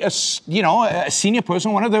be a senior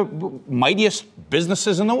person, one of the mightiest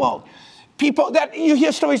businesses in the world. You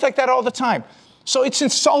hear stories like that all the time. So it's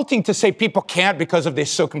insulting to say people can't because of their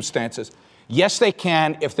circumstances. Yes, they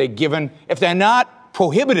can if they're not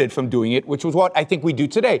prohibited from doing it, which was what I think we do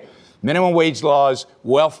today. Minimum wage laws,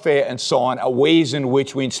 welfare, and so on are ways in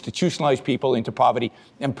which we institutionalize people into poverty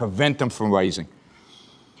and prevent them from rising.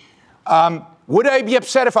 Would I be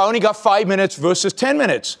upset if I only got 5 minutes versus 10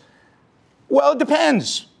 minutes? Well, it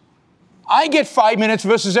depends. I get 5 minutes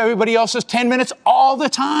versus everybody else's 10 minutes all the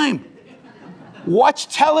time.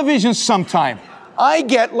 Watch television sometime. I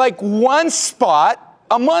get like one spot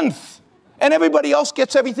a month, and everybody else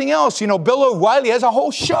gets everything else. Bill O'Reilly has a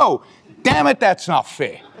whole show. Damn it, that's not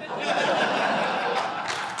fair.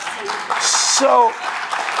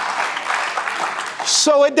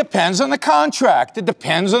 So it depends on the contract. It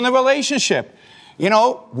depends on the relationship.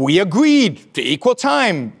 We agreed to equal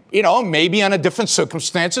time. Maybe under different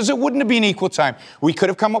circumstances, it wouldn't have been equal time. We could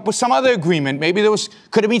have come up with some other agreement. Maybe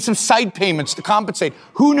could have been some side payments to compensate.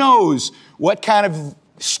 Who knows what kind of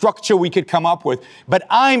structure we could come up with. But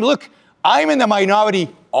I'm in the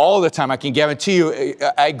minority all the time. I can guarantee you.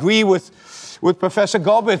 I agree with Professor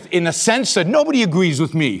Galbraith in the sense that nobody agrees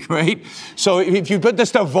with me, right? So if you put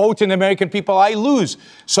this to vote in the American people, I lose.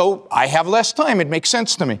 So I have less time. It makes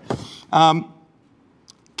sense to me.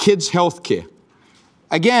 Kids' health care.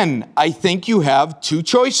 Again, I think you have two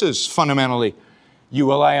choices, fundamentally. You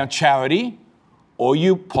rely on charity, or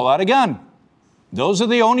you pull out a gun. Those are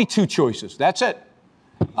the only two choices. That's it.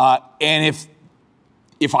 And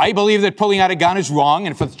if I believe that pulling out a gun is wrong,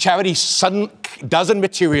 and if the charity doesn't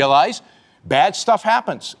materialize, bad stuff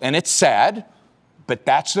happens. And it's sad, but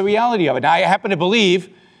that's the reality of it. Now, I happen to believe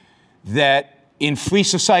that in free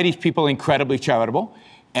societies, people are incredibly charitable,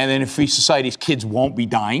 and then in free societies, kids won't be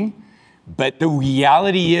dying. But the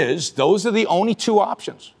reality is, those are the only two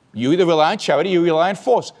options. You either rely on charity or you rely on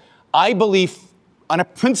force. I believe, on a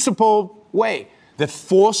principled way, that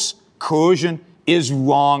force, coercion is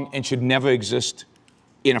wrong and should never exist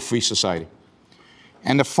in a free society.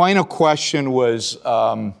 And the final question was,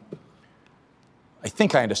 I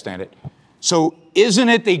think I understand it. So isn't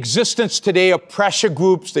it the existence today of pressure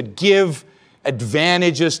groups that give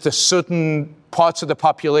advantages to certain parts of the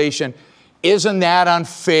population? Isn't that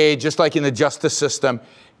unfair, just like in the justice system?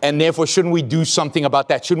 And therefore, shouldn't we do something about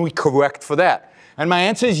that? Shouldn't we correct for that? And my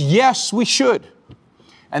answer is yes, we should.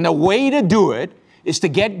 And the way to do it is to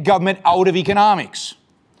get government out of economics.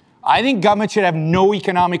 I think government should have no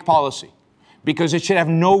economic policy because it should have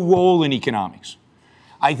no role in economics.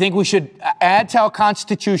 I think we should add to our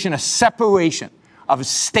Constitution a separation of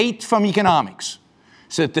state from economics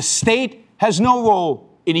so that the state has no role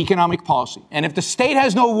in economic policy. And if the state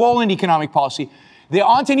has no role in economic policy, there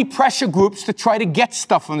aren't any pressure groups to try to get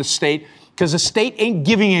stuff from the state because the state ain't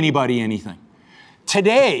giving anybody anything.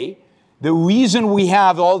 Today, the reason we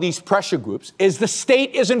have all these pressure groups is the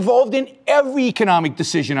state is involved in every economic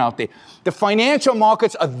decision out there. The financial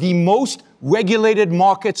markets are the most regulated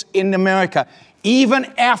markets in America, even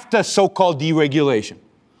after so-called deregulation.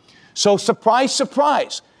 So surprise,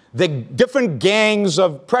 surprise, the different gangs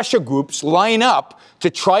of pressure groups line up to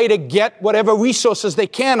try to get whatever resources they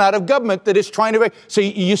can out of government that is trying to... So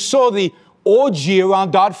you saw the orgy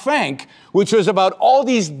around Dodd-Frank, which was about all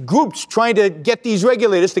these groups trying to get these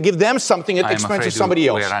regulators to give them something at the expense of somebody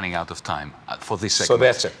else. We're running out of time for this segment. So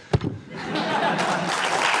that's it.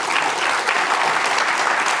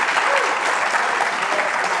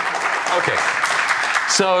 Okay.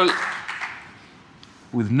 So,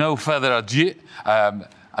 with no further ado,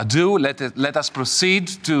 let us proceed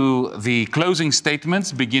to the closing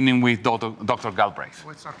statements, beginning with Dr. Galbraith.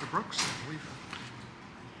 What's Dr. Brooks?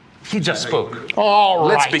 He just spoke. All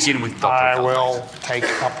right. Let's begin with Dr. I Galbraith. will take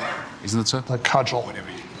up Isn't it so? the cudgel.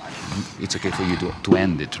 It's okay for you to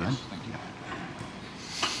end it, right?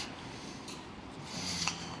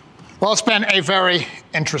 Well, it's been a very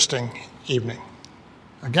interesting evening.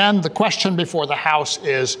 Again, the question before the House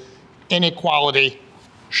is inequality,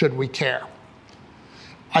 should we care?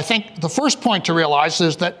 I think the first point to realize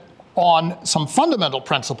is that on some fundamental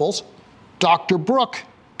principles, Dr. Brook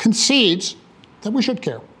concedes that we should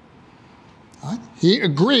care. Right? He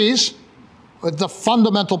agrees with the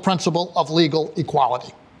fundamental principle of legal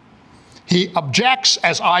equality. He objects,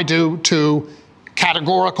 as I do, to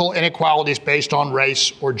categorical inequalities based on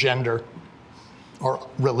race or gender or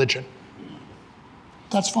religion.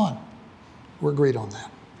 That's fine. We're agreed on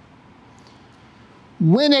that.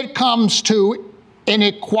 When it comes to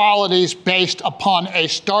inequalities based upon a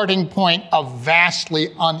starting point of vastly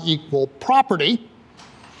unequal property,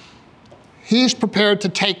 he's prepared to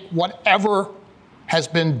take whatever has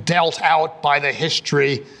been dealt out by the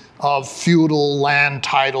history of feudal land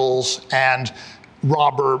titles and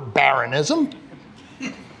robber baronism.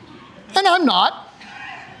 And I'm not.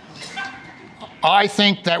 I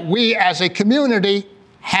think that we as a community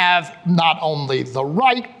have not only the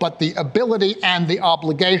right, but the ability and the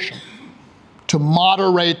obligation to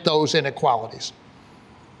moderate those inequalities.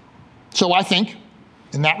 So I think,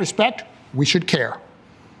 in that respect, we should care.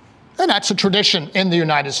 And that's a tradition in the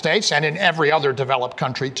United States and in every other developed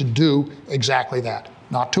country to do exactly that.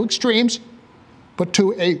 Not to extremes, but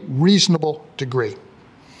to a reasonable degree.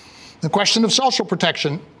 The question of social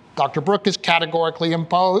protection, Dr. Brook is categorically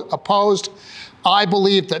opposed. I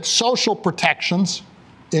believe that social protections,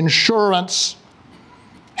 insurance,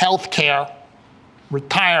 health care,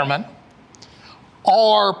 retirement,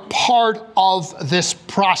 are part of this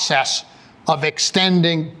process of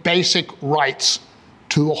extending basic rights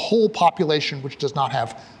to a whole population which does not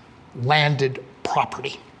have landed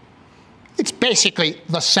property. It's basically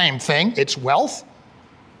the same thing. It's wealth.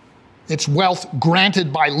 It's wealth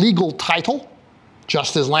granted by legal title,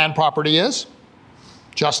 just as land property is,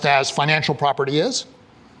 just as financial property is.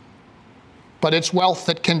 But it's wealth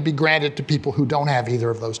that can be granted to people who don't have either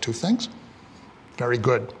of those two things. Very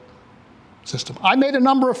good system. I made a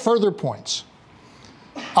number of further points.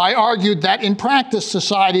 I argued that in practice,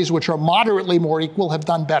 societies which are moderately more equal have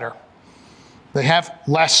done better. They have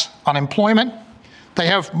less unemployment. They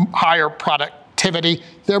have higher productivity.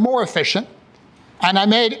 They're more efficient. And I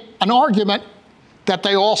made an argument that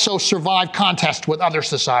they also survive contests with other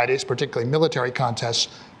societies, particularly military contests,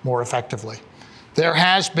 more effectively. There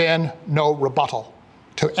has been no rebuttal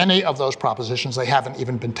to any of those propositions. They haven't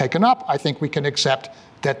even been taken up. I think we can accept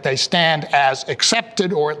that they stand as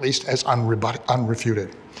accepted, or at least as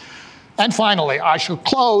unrefuted. And finally, I shall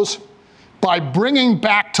close by bringing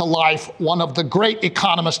back to life one of the great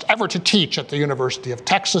economists ever to teach at the University of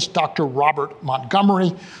Texas, Dr. Robert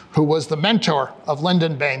Montgomery, who was the mentor of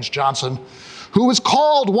Lyndon Baines Johnson, who was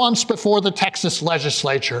called once before the Texas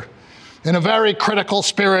legislature in a very critical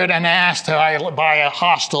spirit and asked by a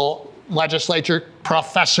hostile legislature,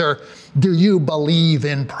 "Professor, do you believe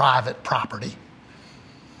in private property?"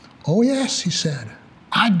 "Oh yes," he said,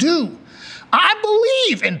 "I do. I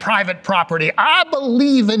believe in private property. I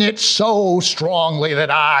believe in it so strongly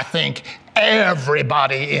that I think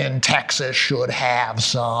everybody in Texas should have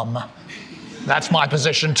some." That's my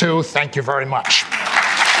position too. Thank you very much.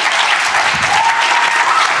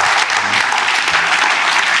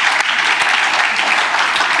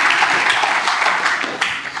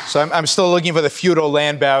 So I'm still looking for the feudal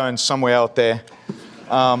land barons somewhere out there.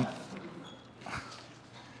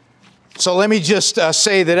 So let me just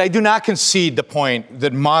say that I do not concede the point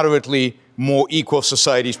that moderately more equal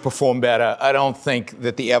societies perform better. I don't think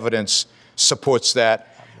that the evidence supports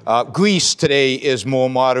that. Greece today is more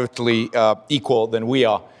moderately equal than we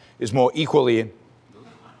are, is more equally.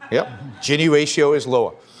 Yep, Gini ratio is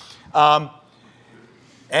lower.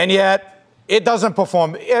 And yet, it doesn't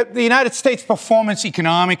perform. The United States' performance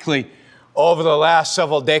economically over the last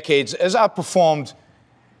several decades has outperformed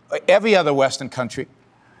every other Western country.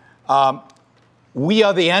 We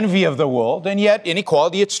are the envy of the world, and yet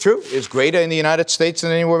inequality, it's true, is greater in the United States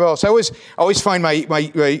than anywhere else. I always find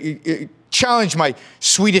challenge my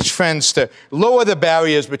Swedish friends to lower the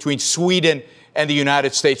barriers between Sweden and the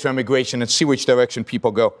United States for immigration and see which direction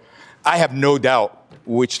people go. I have no doubt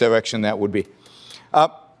which direction that would be.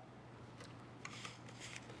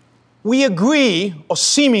 We agree, or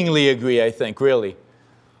seemingly agree, I think, really,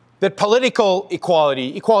 that political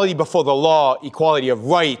equality, equality before the law, equality of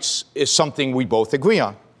rights is something we both agree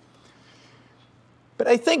on. But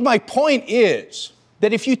I think my point is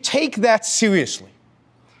that if you take that seriously,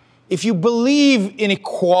 if you believe in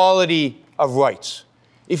equality of rights,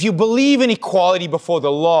 if you believe in equality before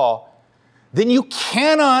the law, then you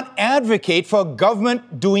cannot advocate for a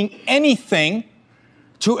government doing anything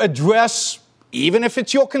to address, even if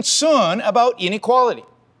it's your concern, about inequality.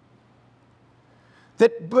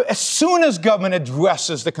 That as soon as government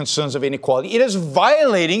addresses the concerns of inequality, it is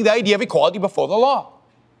violating the idea of equality before the law.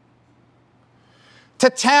 To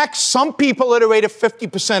tax some people at a rate of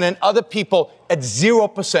 50% and other people at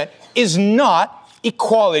 0% is not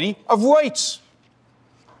equality of rights.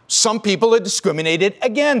 Some people are discriminated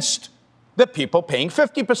against, the people paying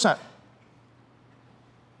 50%.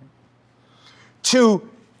 To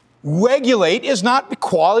regulate is not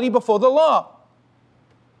equality before the law.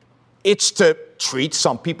 It's to treat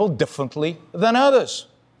some people differently than others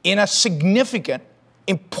in a significant,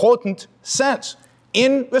 important sense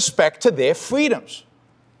in respect to their freedoms.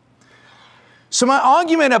 So my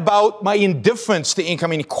argument about my indifference to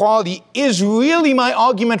income inequality is really my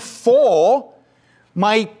argument for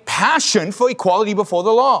my passion for equality before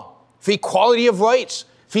the law, for equality of rights,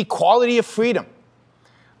 for equality of freedom.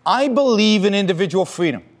 I believe in individual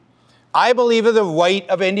freedom. I believe in the right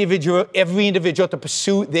of every individual to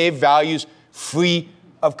pursue their values free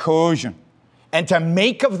of coercion and to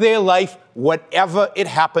make of their life whatever it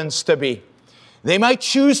happens to be. They might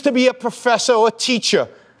choose to be a professor or a teacher,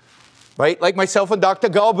 right, like myself and Dr.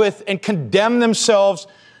 Galbraith, and condemn themselves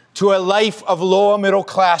to a life of lower middle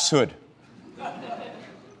classhood.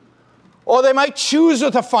 Or they might choose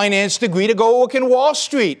with a finance degree to go work in Wall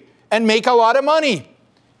Street and make a lot of money.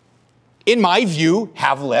 In my view,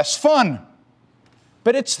 have less fun.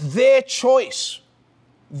 But it's their choice.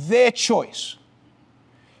 Their choice.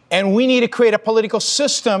 And we need to create a political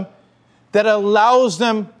system that allows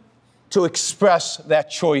them to express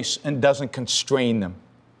that choice and doesn't constrain them.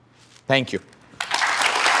 Thank you.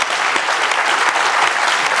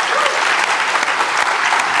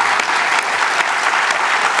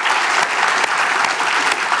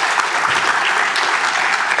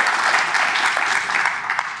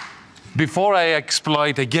 Before I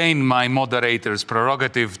exploit again my moderator's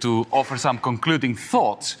prerogative to offer some concluding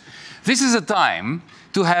thoughts, this is a time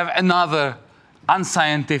to have another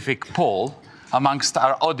unscientific poll amongst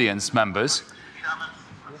our audience members.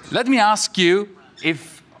 Let me ask you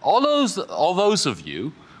if all those of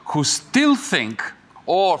you who still think,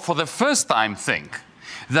 or for the first time think,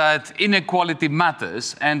 that inequality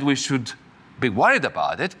matters and we should be worried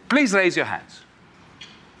about it, please raise your hands.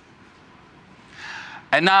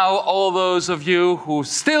 And now, all those of you who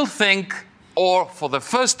still think, or for the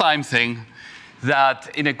first time think, that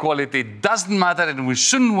inequality doesn't matter and we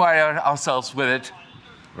shouldn't worry ourselves with it,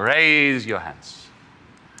 raise your hands.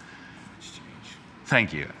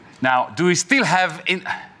 Thank you. Now, do we still have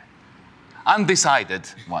undecided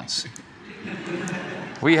ones?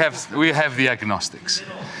 We have the agnostics.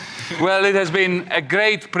 Well, it has been a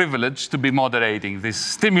great privilege to be moderating this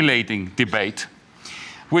stimulating debate,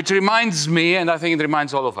 which reminds me, and I think it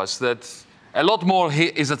reminds all of us, that a lot more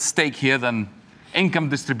is at stake here than income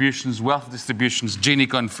distributions, wealth distributions, Gini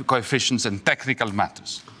coefficients, and technical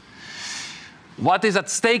matters. What is at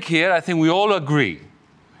stake here, I think we all agree,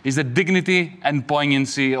 is the dignity and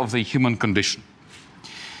poignancy of the human condition.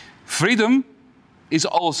 Freedom is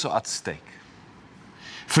also at stake.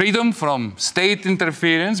 Freedom from state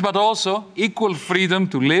interference, but also equal freedom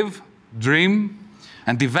to live, dream,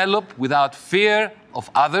 and develop without fear of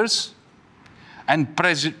others and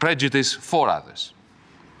prejudice for others.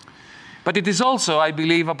 But it is also, I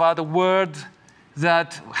believe, about a word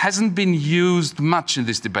that hasn't been used much in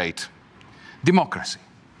this debate: democracy.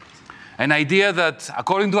 An idea that,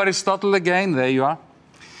 according to Aristotle again, there you are,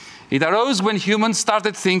 it arose when humans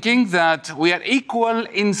started thinking that we are equal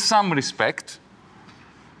in some respect,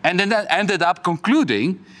 and then ended up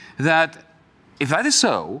concluding that if that is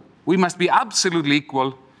so, we must be absolutely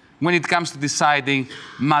equal when it comes to deciding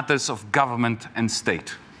matters of government and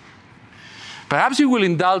state. Perhaps you will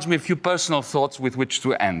indulge me a few personal thoughts with which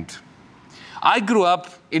to end. I grew up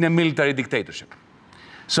in a military dictatorship,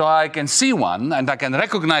 so I can see one and I can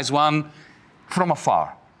recognize one from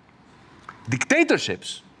afar.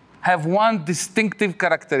 Dictatorships have one distinctive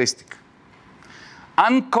characteristic: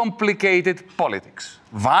 uncomplicated politics.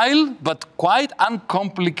 Vile, but quite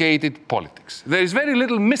uncomplicated politics. There is very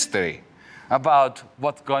little mystery about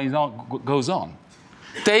what goes on.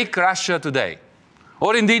 Take Russia today,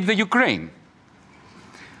 or indeed the Ukraine.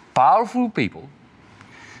 Powerful people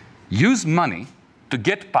use money to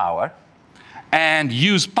get power and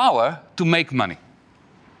use power to make money.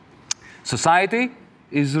 Society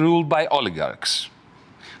is ruled by oligarchs,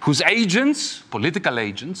 whose agents,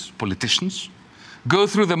 politicians, go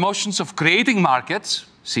through the motions of creating markets,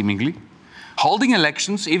 seemingly, holding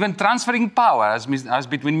elections, even transferring power, as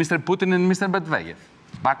between Mr. Putin and Mr. Medvedev,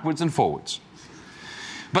 backwards and forwards.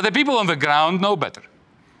 But the people on the ground know better.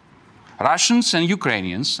 Russians and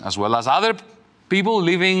Ukrainians, as well as other people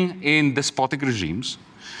living in despotic regimes,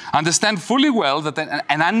 understand fully well that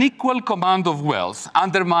an unequal command of wealth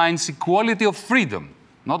undermines equality of freedom,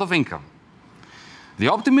 not of income. The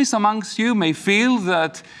optimists amongst you may feel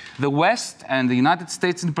that the West, and the United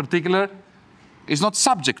States in particular, is not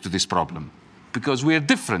subject to this problem, because we are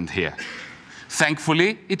different here.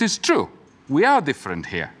 Thankfully, it is true. We are different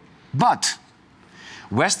here. But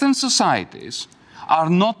Western societies are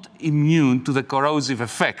not immune to the corrosive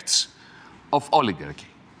effects of oligarchy.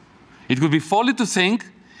 It would be folly to think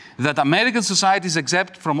that American society is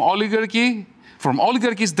exempt from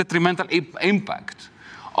oligarchy's detrimental impact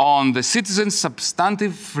on the citizens'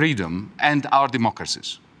 substantive freedom and our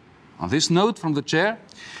democracies. On this note from the chair,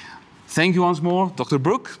 thank you once more, Dr.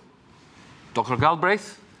 Brook, Dr.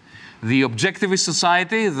 Galbraith, the Objectivist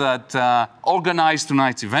Society that organized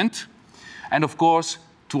tonight's event, and of course,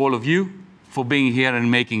 to all of you for being here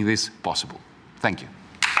and making this possible. Thank you.